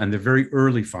fundamental, and they're very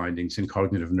early findings in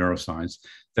cognitive neuroscience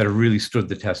that have really stood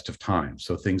the test of time.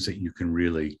 So things that you can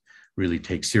really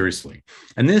take seriously.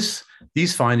 And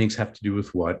these findings have to do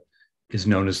with what is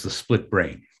known as the split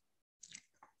brain.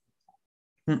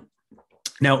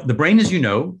 Now, the brain, as you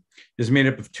know, is made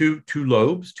up of two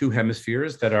lobes, two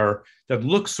hemispheres that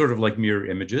look sort of like mirror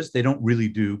images. They don't really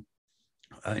do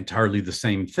entirely the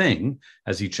same thing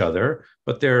as each other,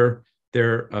 but they're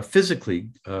physically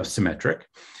symmetric,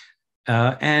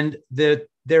 and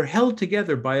they're held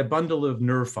together by a bundle of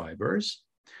nerve fibers,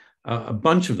 a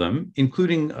bunch of them,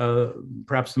 including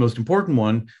perhaps the most important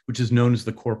one, which is known as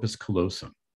the corpus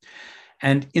callosum.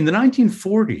 And in the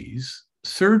 1940s,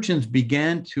 surgeons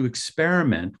began to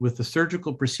experiment with a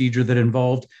surgical procedure that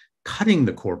involved cutting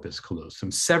the corpus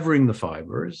callosum, severing the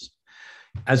fibers,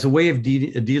 as a way of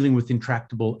dealing with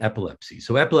intractable epilepsy.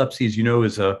 So epilepsy, as you know,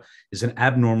 is an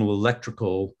abnormal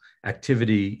electrical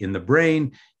activity in the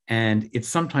brain, and it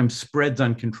sometimes spreads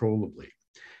uncontrollably.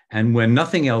 And when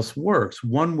nothing else works,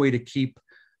 one way to keep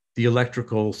the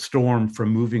electrical storm from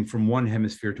moving from one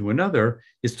hemisphere to another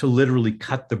is to literally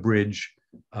cut the bridge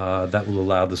that will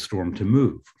allow the storm to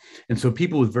move. And so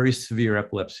people with very severe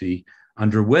epilepsy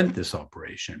underwent this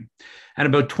operation. And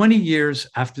about 20 years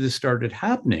after this started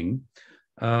happening,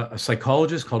 a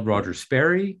psychologist called Roger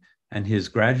Sperry and his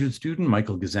graduate student,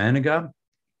 Michael Gazzaniga,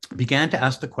 began to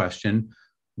ask the question,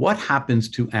 what happens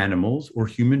to animals or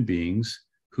human beings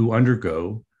who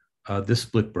undergo this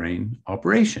split brain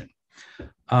operation?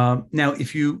 Now,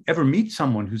 if you ever meet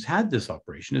someone who's had this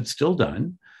operation, it's still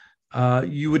done,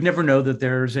 you would never know that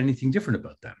there's anything different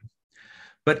about them.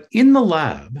 But in the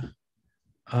lab,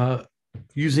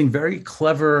 using very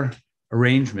clever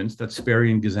arrangements that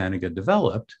Sperry and Gazzaniga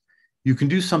developed, you can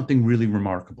do something really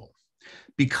remarkable.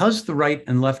 Because the right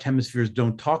and left hemispheres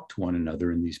don't talk to one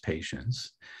another in these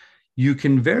patients, you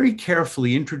can very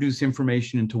carefully introduce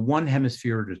information into one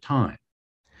hemisphere at a time.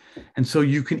 And so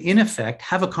you can, in effect,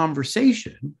 have a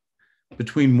conversation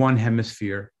between one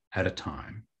hemisphere at a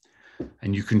time.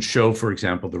 And you can show, for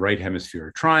example, the right hemisphere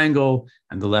a triangle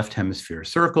and the left hemisphere a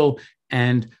circle.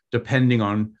 And depending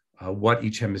on what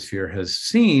each hemisphere has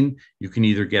seen, you can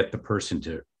either get the person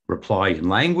to reply in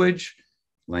language,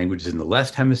 language is in the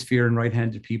left hemisphere in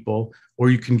right-handed people, or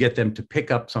you can get them to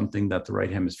pick up something that the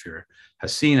right hemisphere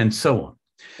has seen, and so on.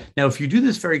 Now, if you do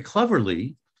this very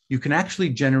cleverly, you can actually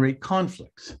generate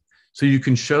conflicts. So you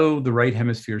can show the right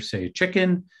hemisphere, say, a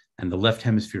chicken, and the left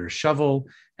hemisphere a shovel,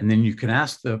 and then you can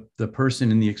ask the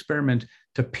person in the experiment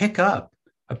to pick up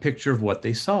a picture of what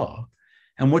they saw.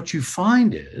 And what you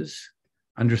find is,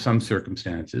 under some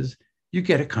circumstances, you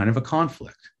get a kind of a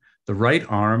conflict. The right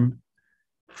arm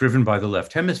driven by the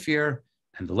left hemisphere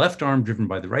and the left arm driven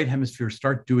by the right hemisphere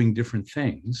start doing different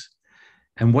things.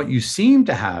 And what you seem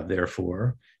to have,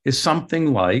 therefore, is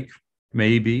something like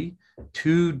maybe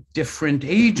two different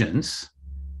agents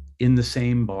in the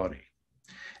same body.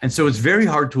 And so it's very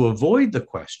hard to avoid the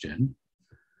question,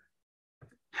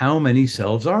 how many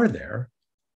cells are there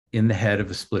in the head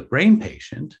of a split brain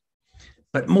patient?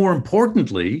 But more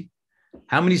importantly,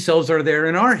 how many cells are there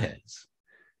in our heads?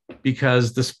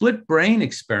 Because the split brain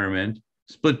experiment,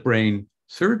 split brain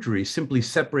surgery, simply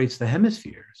separates the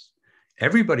hemispheres.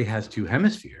 Everybody has two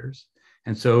hemispheres.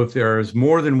 And so if there is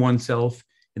more than one self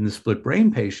in the split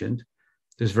brain patient,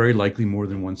 there's very likely more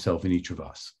than one self in each of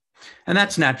us. And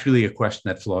that's naturally a question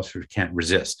that philosophers can't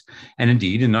resist. And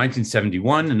indeed, in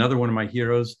 1971, another one of my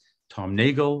heroes, Tom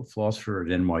Nagel, philosopher at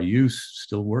NYU,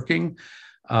 still working,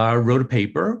 wrote a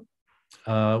paper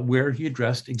where he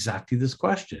addressed exactly this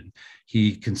question.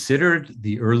 He considered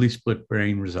the early split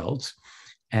brain results,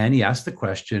 and he asked the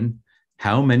question,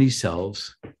 how many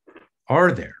cells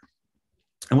are there?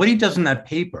 And what he does in that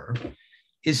paper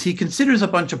is he considers a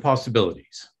bunch of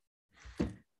possibilities.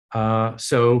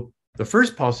 So the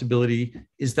first possibility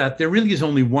is that there really is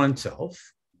only one self.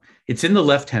 It's in the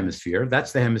left hemisphere.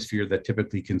 That's the hemisphere that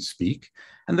typically can speak.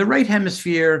 And the right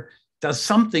hemisphere does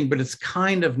something, but it's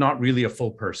kind of not really a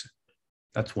full person.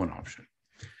 That's one option.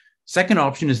 Second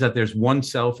option is that there's one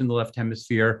self in the left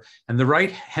hemisphere, and the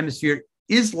right hemisphere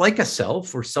is like a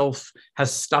self, or self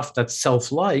has stuff that's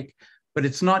self-like, but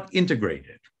it's not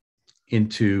integrated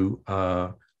into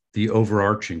the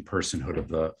overarching personhood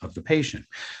of the patient.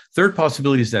 Third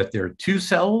possibility is that there are two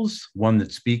cells, one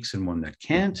that speaks and one that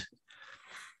can't.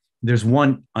 There's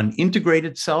one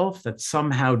unintegrated self that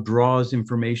somehow draws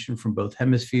information from both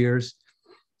hemispheres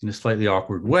in a slightly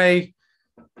awkward way.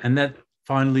 And that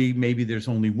finally, maybe there's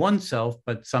only one self,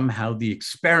 but somehow the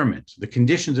experiment, the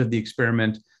conditions of the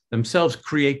experiment themselves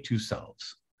create two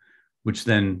selves, which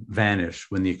then vanish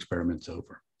when the experiment's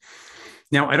over.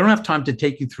 Now, I don't have time to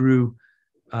take you through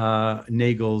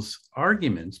Nagel's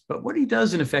arguments, but what he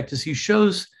does in effect is he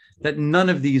shows that none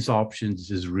of these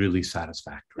options is really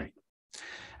satisfactory.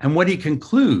 And what he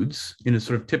concludes in a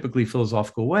sort of typically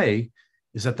philosophical way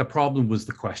is that the problem was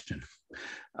the question.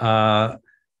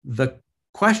 The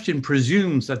question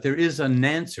presumes that there is an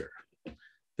answer.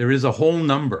 There is a whole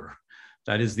number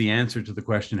that is the answer to the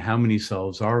question, how many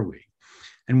cells are we?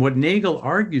 And what Nagel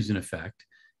argues in effect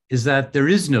is that there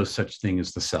is no such thing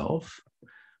as the self.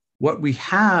 What we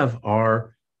have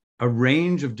are a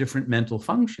range of different mental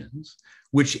functions,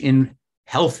 which in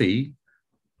healthy,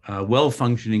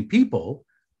 well-functioning people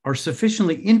are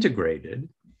sufficiently integrated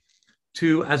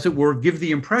to, as it were, give the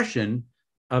impression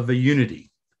of a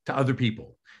unity to other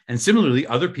people. And similarly,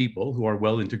 other people who are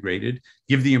well integrated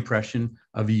give the impression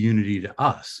of a unity to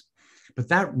us. But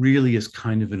that really is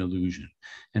kind of an illusion.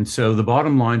 And so the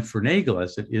bottom line for Nagel,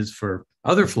 as it is for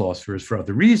other philosophers for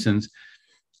other reasons,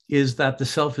 is that the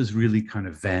self is really kind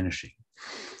of vanishing.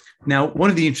 Now, one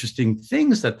of the interesting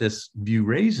things that this view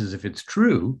raises, if it's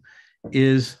true,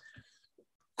 is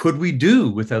could we do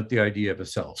without the idea of a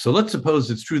self? So let's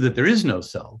suppose it's true that there is no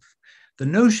self. The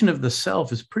notion of the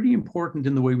self is pretty important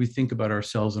in the way we think about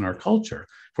ourselves and our culture.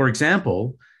 For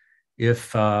example,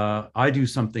 if I do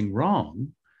something wrong,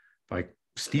 if I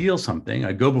steal something,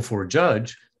 I go before a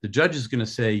judge, the judge is going to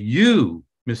say, you,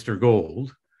 Mr.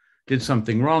 Gold, did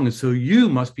something wrong, and so you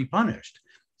must be punished.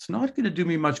 It's not going to do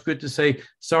me much good to say,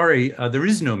 sorry, there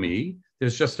is no me.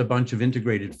 There's just a bunch of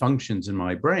integrated functions in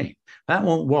my brain. That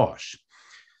won't wash.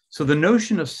 So the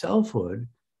notion of selfhood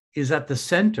is at the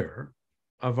center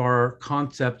of our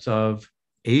concepts of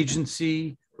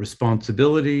agency,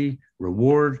 responsibility,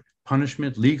 reward,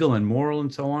 punishment, legal and moral,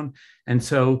 and so on. And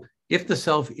so if the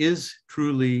self is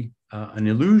truly an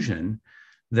illusion,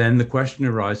 then the question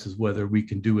arises whether we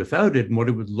can do without it and what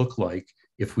it would look like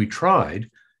if we tried.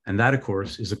 And that, of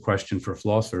course, is a question for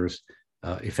philosophers,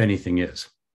 if anything is.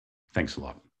 Thanks a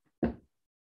lot.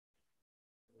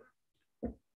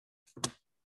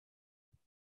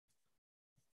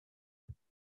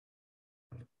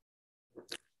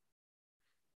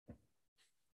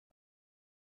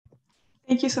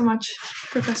 Thank you so much,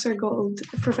 Professor Gold,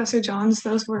 Professor Johns.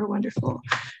 Those were wonderful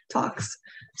talks.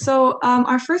 So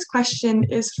our first question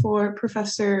is for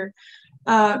Professor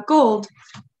Gold.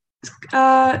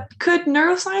 Could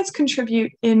neuroscience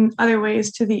contribute in other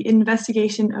ways to the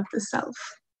investigation of the self?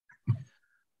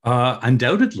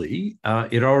 Undoubtedly,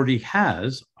 it already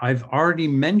has. I've already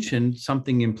mentioned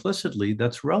something implicitly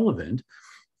that's relevant,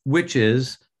 which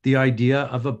is the idea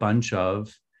of a bunch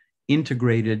of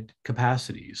integrated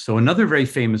capacities. So another very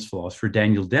famous philosopher,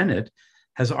 Daniel Dennett,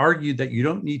 has argued that you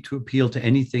don't need to appeal to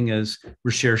anything as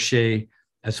recherché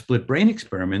as split brain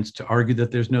experiments to argue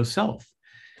that there's no self.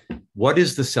 What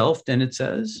is the self, Dennett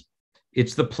says?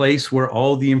 It's the place where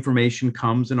all the information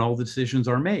comes and all the decisions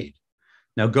are made.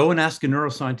 Now go and ask a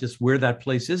neuroscientist where that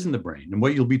place is in the brain. And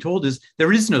what you'll be told is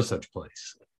there is no such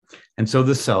place. And so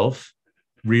the self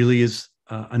really is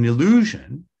an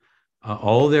illusion.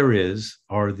 All there is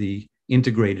are the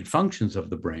integrated functions of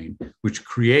the brain, which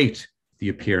create the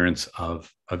appearance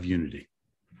of unity.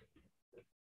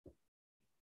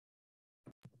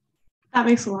 That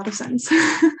makes a lot of sense.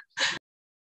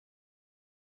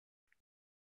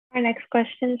 Our next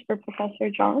question is for Professor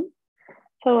John.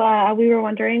 So we were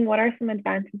wondering, what are some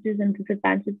advantages and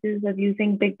disadvantages of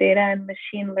using big data and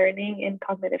machine learning in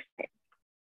cognitive science?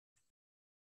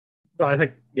 So I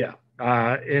think, yeah,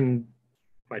 in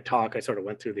my talk, I sort of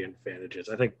went through the advantages.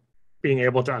 I think being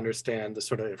able to understand the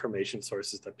sort of information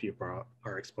sources that people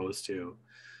are exposed to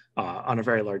on a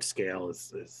very large scale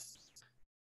is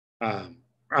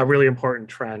a really important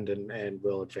trend and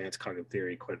will advance cognitive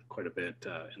theory quite a bit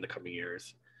in the coming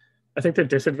years. I think the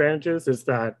disadvantages is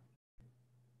that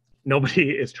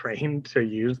nobody is trained to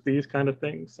use these kind of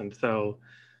things. And so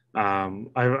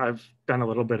I've done a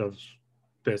little bit of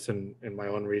this in my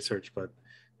own research, but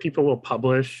people will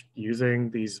publish using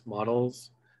these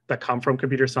models that come from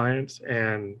computer science,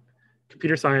 and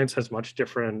computer science has much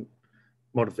different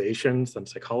motivations than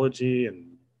psychology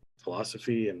and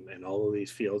philosophy and all of these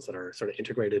fields that are sort of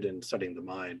integrated in studying the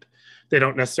mind. They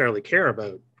don't necessarily care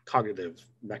about cognitive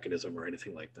mechanism or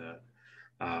anything like that.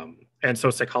 And so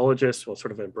psychologists will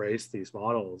sort of embrace these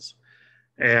models.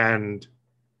 And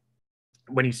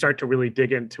when you start to really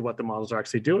dig into what the models are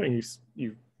actually doing,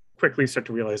 you quickly start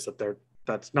to realize that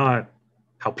that's not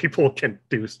how people can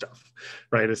do stuff,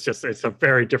 right? It's a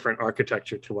very different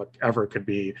architecture to whatever could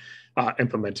be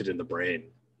implemented in the brain.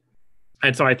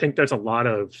 And so I think there's a lot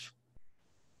of,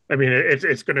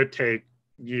 it's going to take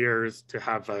years to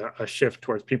have a shift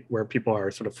towards where people are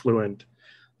sort of fluent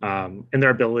in their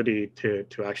ability to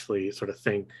actually sort of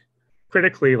think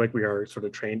critically, like we are sort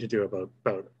of trained to do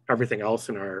about everything else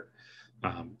in our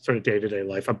sort of day-to-day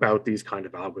life about these kind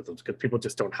of algorithms, because people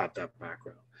just don't have that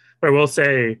background. But I will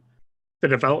say the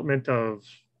development of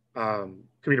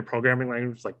computer programming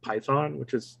languages like Python,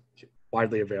 which is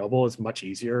widely available, is much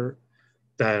easier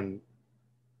than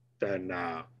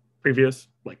previous,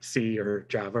 like C or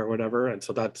Java or whatever. And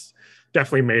so that's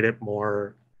definitely made it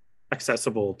more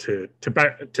accessible to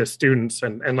students.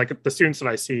 And like the students that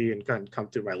I see and kind of come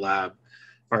through my lab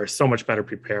are so much better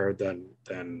prepared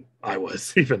than I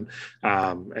was even.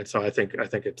 And so I think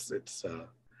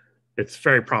it's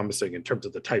very promising in terms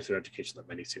of the types of education that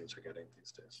many students are getting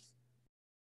these days.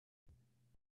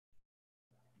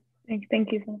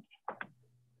 Thank you so much.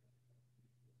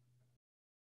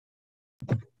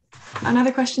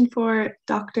 Another question for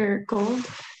Dr. Gold.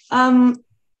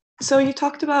 So you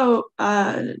talked about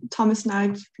Thomas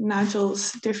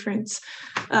Nagel's different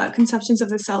conceptions of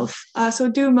the self. So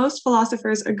do most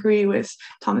philosophers agree with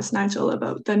Thomas Nagel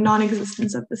about the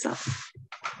non-existence of the self?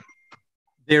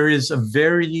 There is a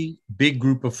very big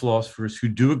group of philosophers who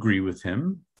do agree with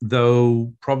him,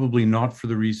 though probably not for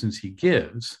the reasons he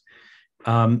gives.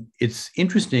 It's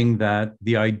interesting that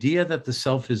the idea that the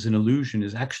self is an illusion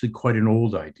is actually quite an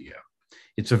old idea.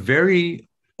 It's a very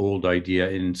old idea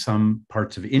in some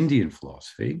parts of Indian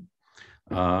philosophy.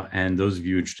 And those of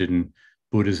you interested in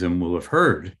Buddhism will have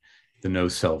heard the no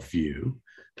self view.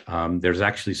 There's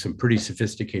actually some pretty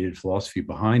sophisticated philosophy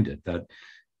behind it that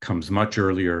comes much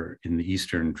earlier in the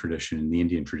Eastern tradition, in the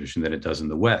Indian tradition, than it does in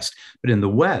the West. But in the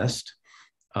West,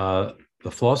 the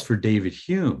philosopher David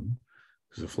Hume,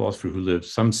 who's a philosopher who lived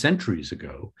some centuries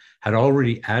ago, had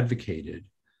already advocated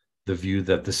the view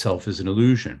that the self is an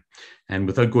illusion. And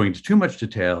without going into too much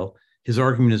detail, his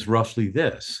argument is roughly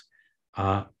this.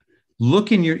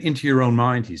 Look into your own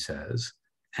mind, he says,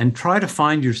 and try to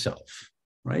find yourself,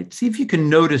 right? See if you can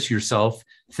notice yourself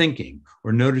thinking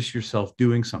or notice yourself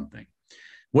doing something.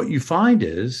 What you find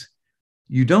is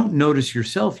you don't notice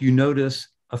yourself, you notice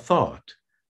a thought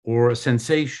or a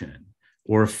sensation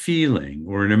or a feeling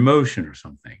or an emotion or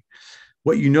something.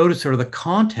 What you notice are the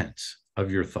contents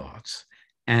of your thoughts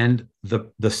And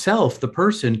the self, the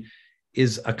person,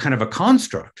 is a kind of a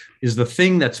construct, is the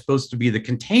thing that's supposed to be the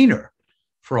container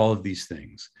for all of these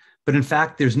things. But in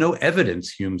fact, there's no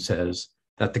evidence, Hume says,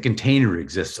 that the container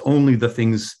exists, only the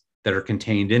things that are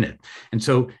contained in it. And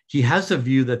so he has a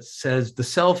view that says the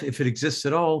self, if it exists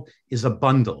at all, is a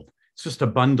bundle. It's just a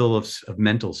bundle of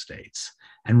mental states.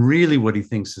 And really what he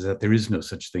thinks is that there is no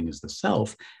such thing as the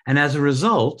self. And as a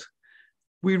result,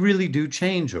 we really do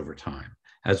change over time.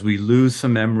 As we lose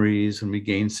some memories and we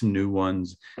gain some new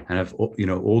ones and have,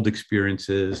 old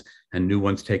experiences and new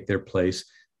ones take their place,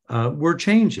 we're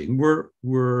changing.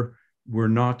 We're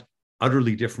not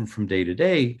utterly different from day to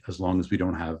day, as long as we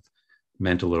don't have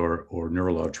mental or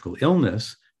neurological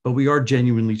illness, but we are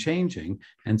genuinely changing.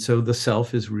 And so the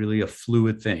self is really a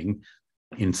fluid thing,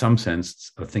 in some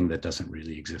sense, a thing that doesn't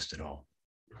really exist at all.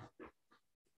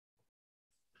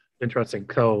 Interesting.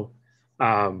 So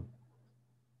my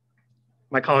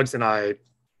colleagues and I,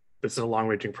 this is a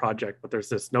long-ranging project, but there's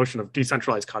this notion of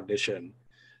decentralized cognition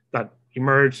that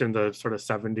emerged in the sort of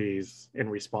 70s in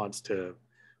response to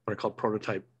what are called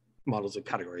prototype models of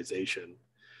categorization.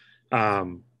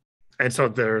 And so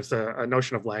there's a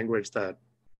notion of language that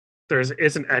there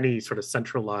isn't any sort of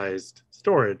centralized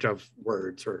storage of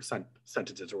words or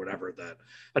sentences or whatever that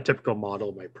a typical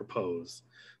model might propose.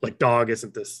 Like dog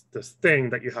isn't this thing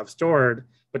that you have stored,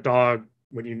 but dog,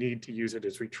 when you need to use it,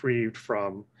 is retrieved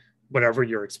from whatever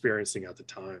you're experiencing at the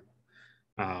time.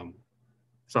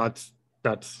 So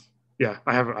that's yeah.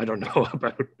 I don't know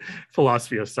about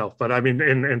philosophy of self, but I mean,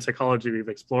 in psychology, we've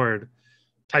explored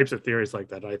types of theories like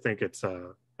that. I think it's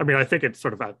I think it's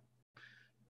sort of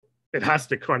it has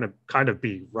to kind of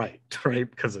be right,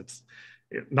 because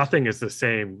nothing is the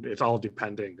same. It's all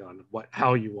depending on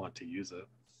how you want to use it.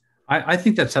 I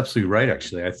think that's absolutely right,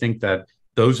 actually. I think that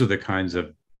those are the kinds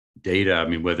of data. I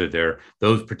mean, whether they're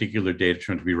those particular data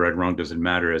turned to be right or wrong doesn't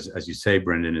matter. As you say,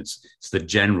 Brendan, it's the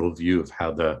general view of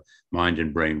how the mind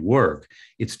and brain work.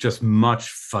 It's just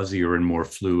much fuzzier and more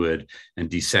fluid and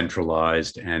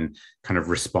decentralized and kind of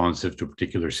responsive to a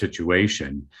particular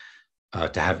situation.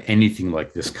 To have anything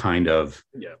like this kind of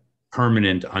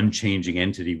permanent, unchanging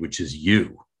entity, which is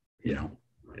you, Yeah,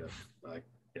 I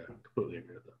completely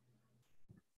agree with that.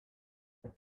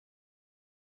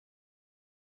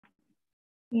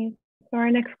 So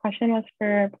our next question was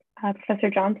for Professor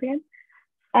Johns again.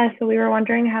 So we were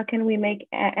wondering, how can we make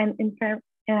inferences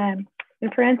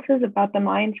about the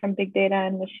mind from big data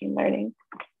and machine learning?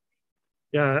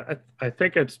 Yeah, I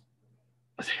think it's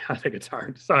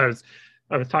hard. So I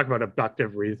was talking about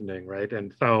abductive reasoning, right?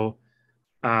 And so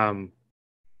in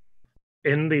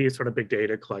the sort of big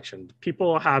data collection,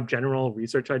 people have general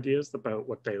research ideas about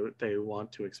what they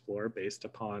want to explore based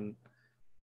upon,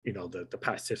 the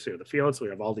past history of the field. So we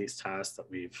have all these tasks that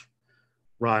we've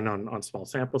run on small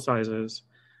sample sizes.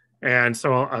 And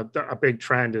so a big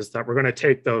trend is that we're going to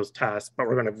take those tasks, but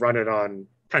we're going to run it on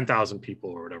 10,000 people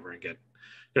or whatever and get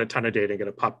a ton of data and get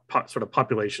a sort of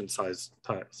population size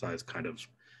kind of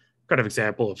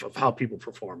example of how people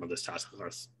perform on this task with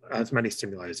as many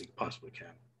stimuli as you possibly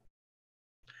can.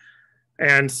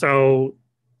 And so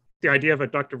the idea of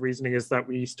inductive reasoning is that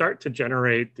we start to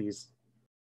generate these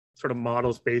sort of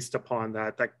models based upon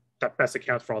that best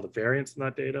accounts for all the variance in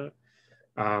that data.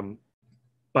 And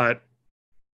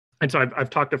so I've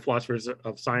talked to philosophers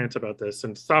of science about this,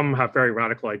 and some have very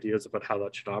radical ideas about how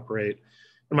that should operate.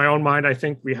 In my own mind, I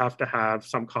think we have to have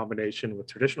some combination with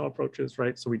traditional approaches,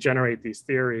 right? So we generate these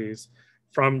theories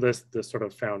from this sort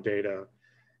of found data.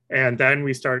 And then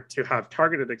we start to have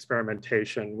targeted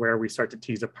experimentation where we start to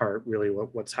tease apart really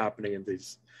what's happening in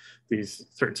these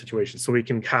certain situations. So we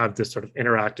can have this sort of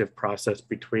interactive process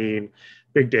between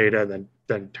big data and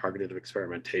then targeted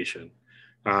experimentation.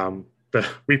 The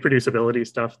reproducibility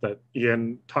stuff that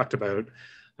Ian talked about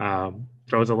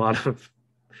throws a lot of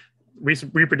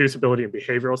reproducibility in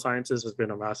behavioral sciences has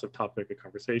been a massive topic of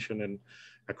conversation and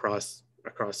across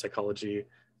psychology.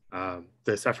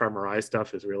 This fMRI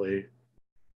stuff is really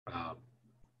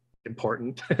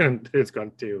important and it's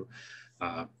going to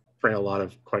bring a lot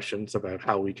of questions about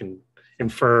how we can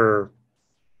infer,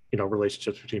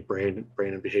 relationships between brain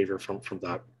and behavior from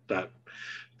that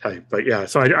type. But yeah,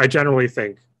 so I generally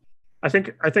think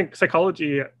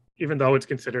psychology, even though it's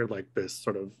considered like this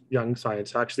sort of young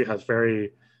science, actually has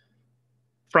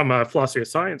from a philosophy of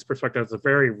science perspective, it's a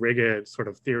very rigid sort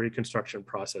of theory construction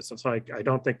process. And so I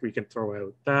don't think we can throw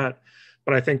out that,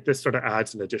 but I think this sort of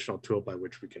adds an additional tool by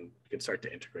which we can start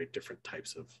to integrate different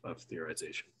types of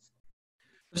theorization.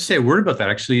 Let's say a word about that.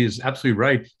 Actually, is absolutely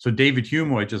right. So David Hume,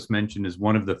 who I just mentioned, is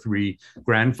one of the three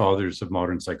grandfathers of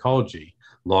modern psychology: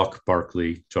 Locke,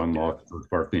 Berkeley, John Locke,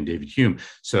 Berkeley, and David Hume.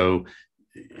 So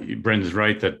Brendan's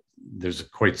right that there's a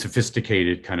quite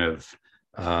sophisticated kind of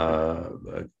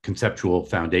conceptual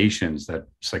foundations that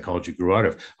psychology grew out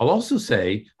of. I'll also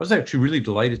say I was actually really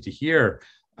delighted to hear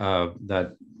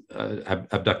that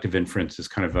abductive inference is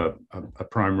kind of a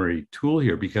primary tool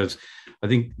here, because I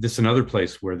think this is another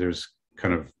place where there's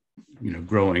kind of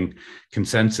growing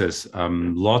consensus.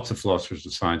 Lots of philosophers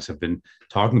of science have been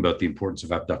talking about the importance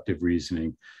of abductive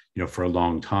reasoning, for a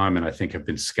long time, and I think have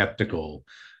been skeptical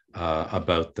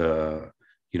about the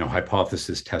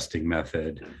hypothesis testing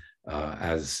method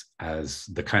as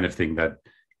the kind of thing that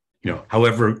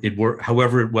however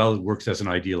well it works as an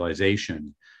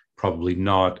idealization, probably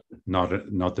not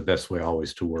the best way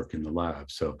always to work in the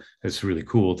lab. So it's really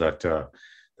cool that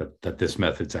that this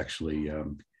method's actually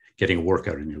getting a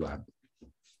workout in your lab.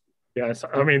 Yes,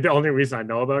 I mean, the only reason I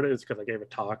know about it is because I gave a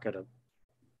talk at a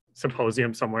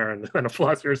symposium somewhere, and a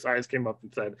philosopher of science came up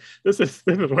and said, this is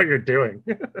what you're doing.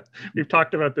 We've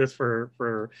talked about this for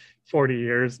 40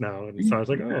 years now. And so I was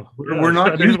like, oh, yeah, we're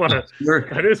not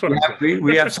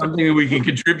we have something that we can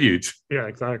contribute. Yeah,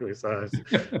 exactly. So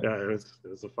it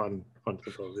was a fun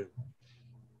symposium.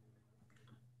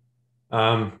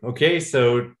 Okay,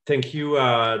 so thank you,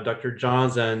 Dr.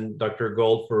 Johns and Dr.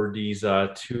 Gold, for these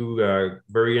two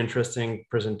very interesting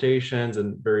presentations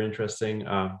and very interesting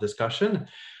discussion.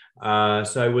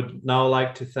 So I would now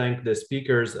like to thank the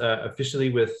speakers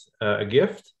officially with a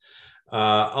gift.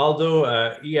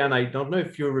 Although, Ian, I don't know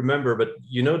if you remember, but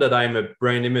you know that I'm a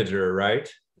brain imager,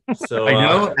 right? So I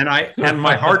know, and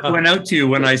my heart went out to you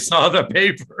when I saw the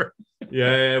paper.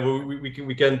 Yeah,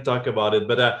 we can talk about it,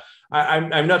 but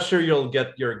I'm not sure you'll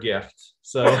get your gift.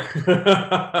 So,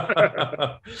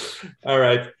 all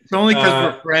right. It's only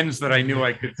because we're friends that I knew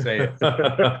I could say it.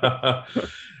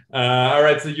 All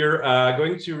right, so you're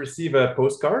going to receive a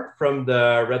postcard from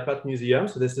the Red Pat Museum.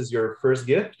 So this is your first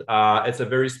gift. It's a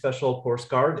very special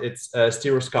postcard. It's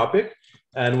stereoscopic.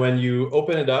 And when you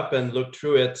open it up and look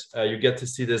through it, you get to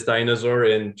see this dinosaur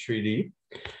in 3D.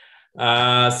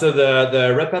 So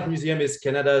the Red Pat Museum is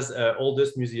Canada's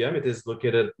oldest museum. It is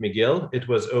located at McGill. It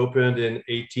was opened in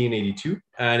 1882,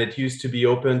 and it used to be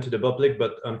open to the public,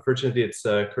 but unfortunately it's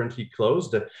currently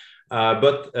closed.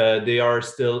 But they are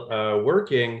still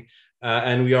working,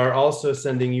 and we are also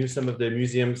sending you some of the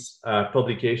museum's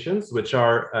publications, which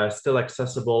are still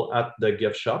accessible at the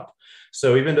gift shop.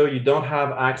 So even though you don't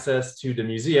have access to the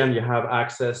museum, you have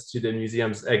access to the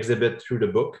museum's exhibit through the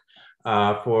book.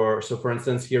 For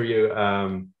instance, here you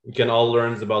can all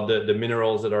learn about the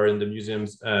minerals that are in the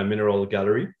museum's mineral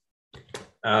gallery.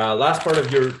 Last part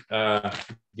of your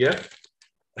gift.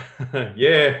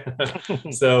 Yeah.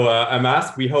 So I'm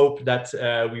asked. We hope that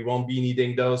we won't be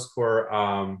needing those for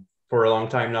a long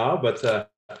time now, but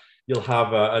you'll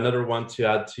have another one to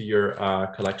add to your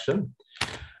collection.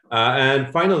 And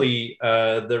finally,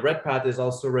 the Red Pat is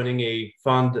also running a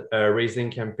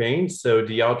fund-raising campaign. So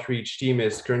the outreach team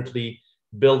is currently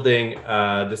building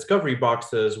discovery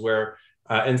boxes where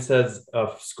instead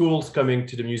of schools coming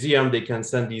to the museum, they can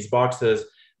send these boxes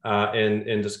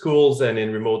in the schools and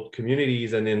in remote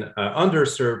communities and in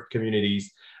underserved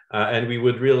communities. And we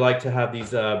would really like to have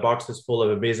these boxes full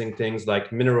of amazing things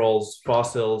like minerals,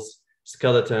 fossils,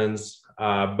 skeletons,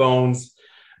 bones.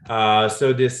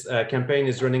 So this campaign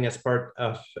is running as part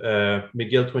of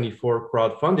McGill 24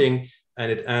 crowdfunding,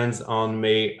 and it ends on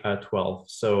May 12th.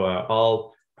 So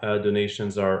all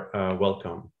donations are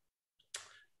welcome.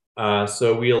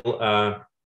 So we'll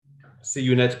see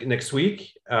you next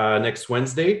week, next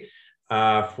Wednesday,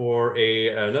 for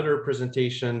another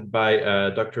presentation by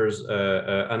Drs.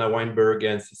 Anna Weinberg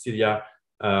and Cecilia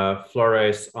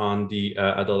Flores on the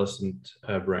adolescent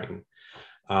brain.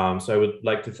 So I would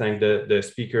like to thank the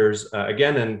speakers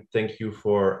again, and thank you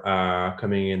for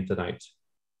coming in tonight.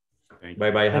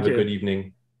 Bye-bye. Have a good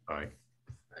evening. Bye.